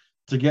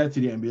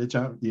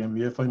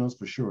NBA Finals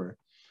for sure.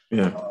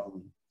 Yeah.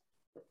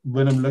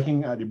 When I'm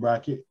looking at the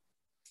bracket,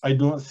 I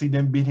don't see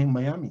them beating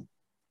Miami.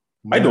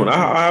 I don't.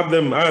 I have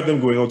them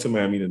going out to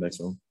Miami the next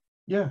round.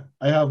 Yeah,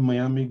 I have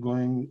Miami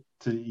going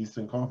to the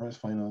Eastern Conference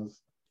Finals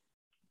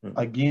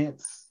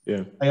against.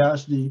 Yeah. I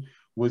actually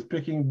was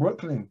picking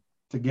Brooklyn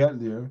to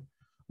get there,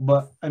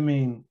 but I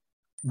mean,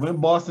 when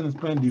Boston is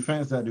playing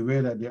defense at the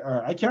way that they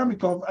are, I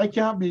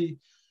can't be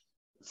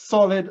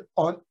solid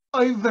on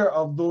either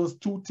of those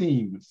 2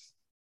 teams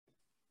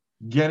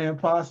getting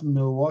past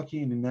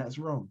Milwaukee in the next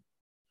round.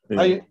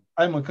 Yeah.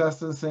 I'm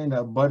accustomed to saying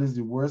that Bud is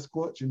the worst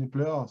coach in the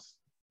playoffs.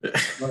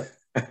 But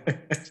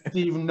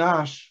Steve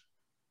Nash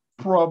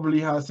probably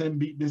has him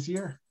beat this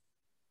year.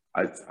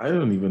 I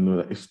don't even know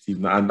that if Steve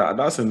Nash, and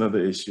that's another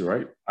issue,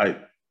 right?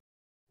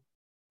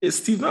 Is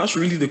Steve Nash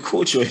really the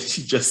coach, or is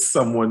he just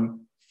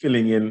someone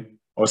filling in,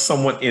 or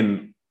someone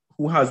in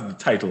who has the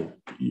title,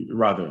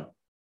 rather?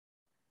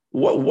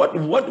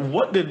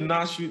 What did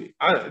Nash really,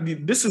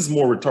 this is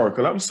more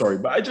rhetorical, I'm sorry,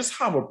 but I just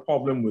have a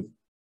problem with,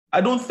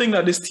 I don't think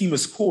that this team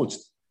is coached.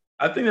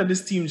 I think that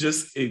this team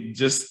just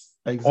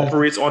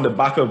operates on the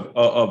back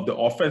of the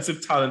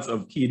offensive talents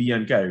of KD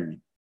and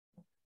Kyrie.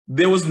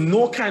 There was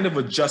no kind of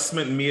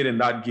adjustment made in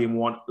that game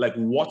 1, like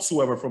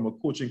whatsoever from a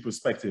coaching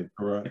perspective.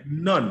 Right.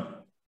 None.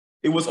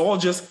 It was all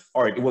just,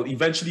 all right, well,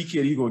 eventually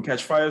KD going to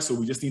catch fire, so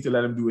we just need to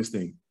let him do his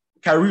thing.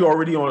 Kyrie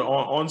already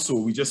on, so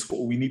we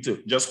need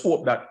to just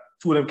hope that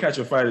two of them catch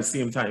a fire at the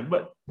same time.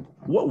 But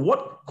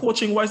what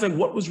coaching wise, like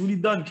what was really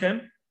done,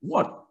 Ken?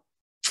 What?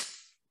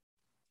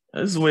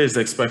 This is what you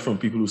expect from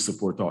people who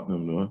support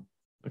Tottenham, no?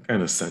 That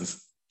kind of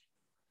sense.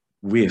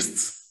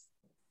 Wastes.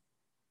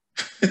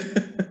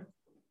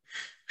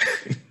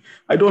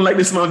 I don't like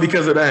this man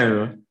because of that, you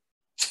know?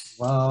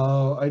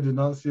 Wow, I did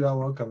not see that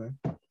one coming.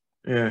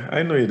 Yeah,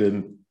 I know you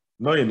didn't.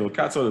 No, you know,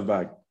 cat's out of the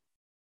bag.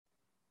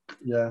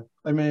 Yeah,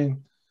 I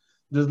mean,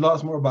 there's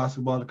lots more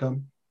basketball to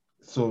come,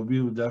 so we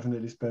will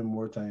definitely spend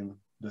more time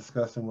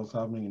discussing what's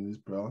happening in these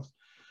playoffs.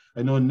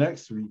 I know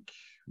next week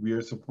we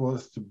are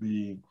supposed to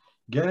be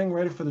getting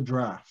ready for the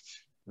draft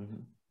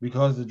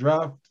because the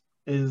draft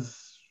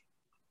is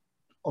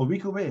a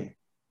week away.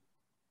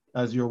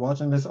 As you're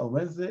watching this on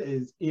Wednesday,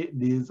 is 8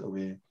 days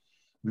away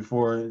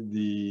before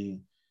the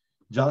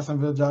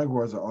Jacksonville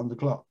Jaguars are on the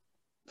clock.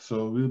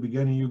 So we'll be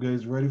getting you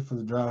guys ready for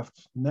the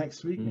draft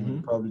next week, and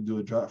we'll probably do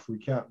a draft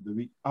recap the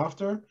week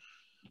after.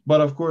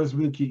 But of course,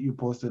 we'll keep you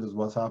posted as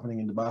what's happening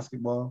in the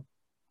basketball.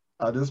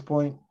 At this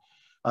point,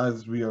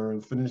 as we are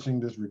finishing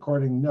this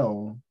recording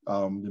now,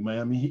 the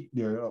Miami Heat,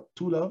 they're up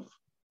 2-0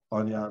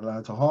 on the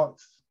Atlanta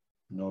Hawks.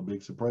 No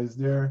big surprise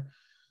there.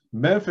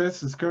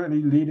 Memphis is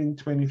currently leading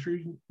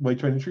 23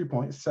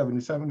 points,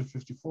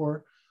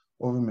 77-54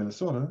 over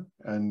Minnesota,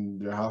 and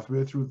they're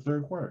halfway through the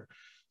third quarter.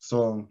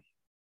 So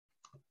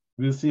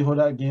we'll see how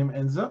that game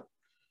ends up.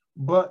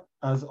 But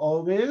as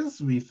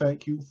always, we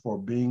thank you for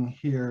being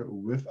here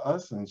with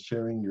us and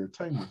sharing your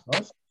time with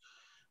us.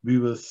 We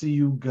will see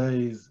you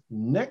guys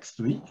next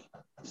week.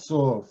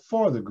 So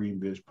for the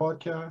GreenBaje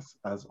podcast,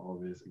 as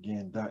always,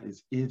 again, that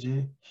is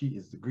AJ. He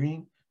is the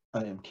Green.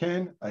 I am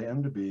Ken. I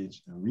am the Beige.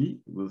 And we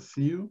will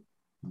see you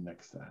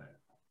next time.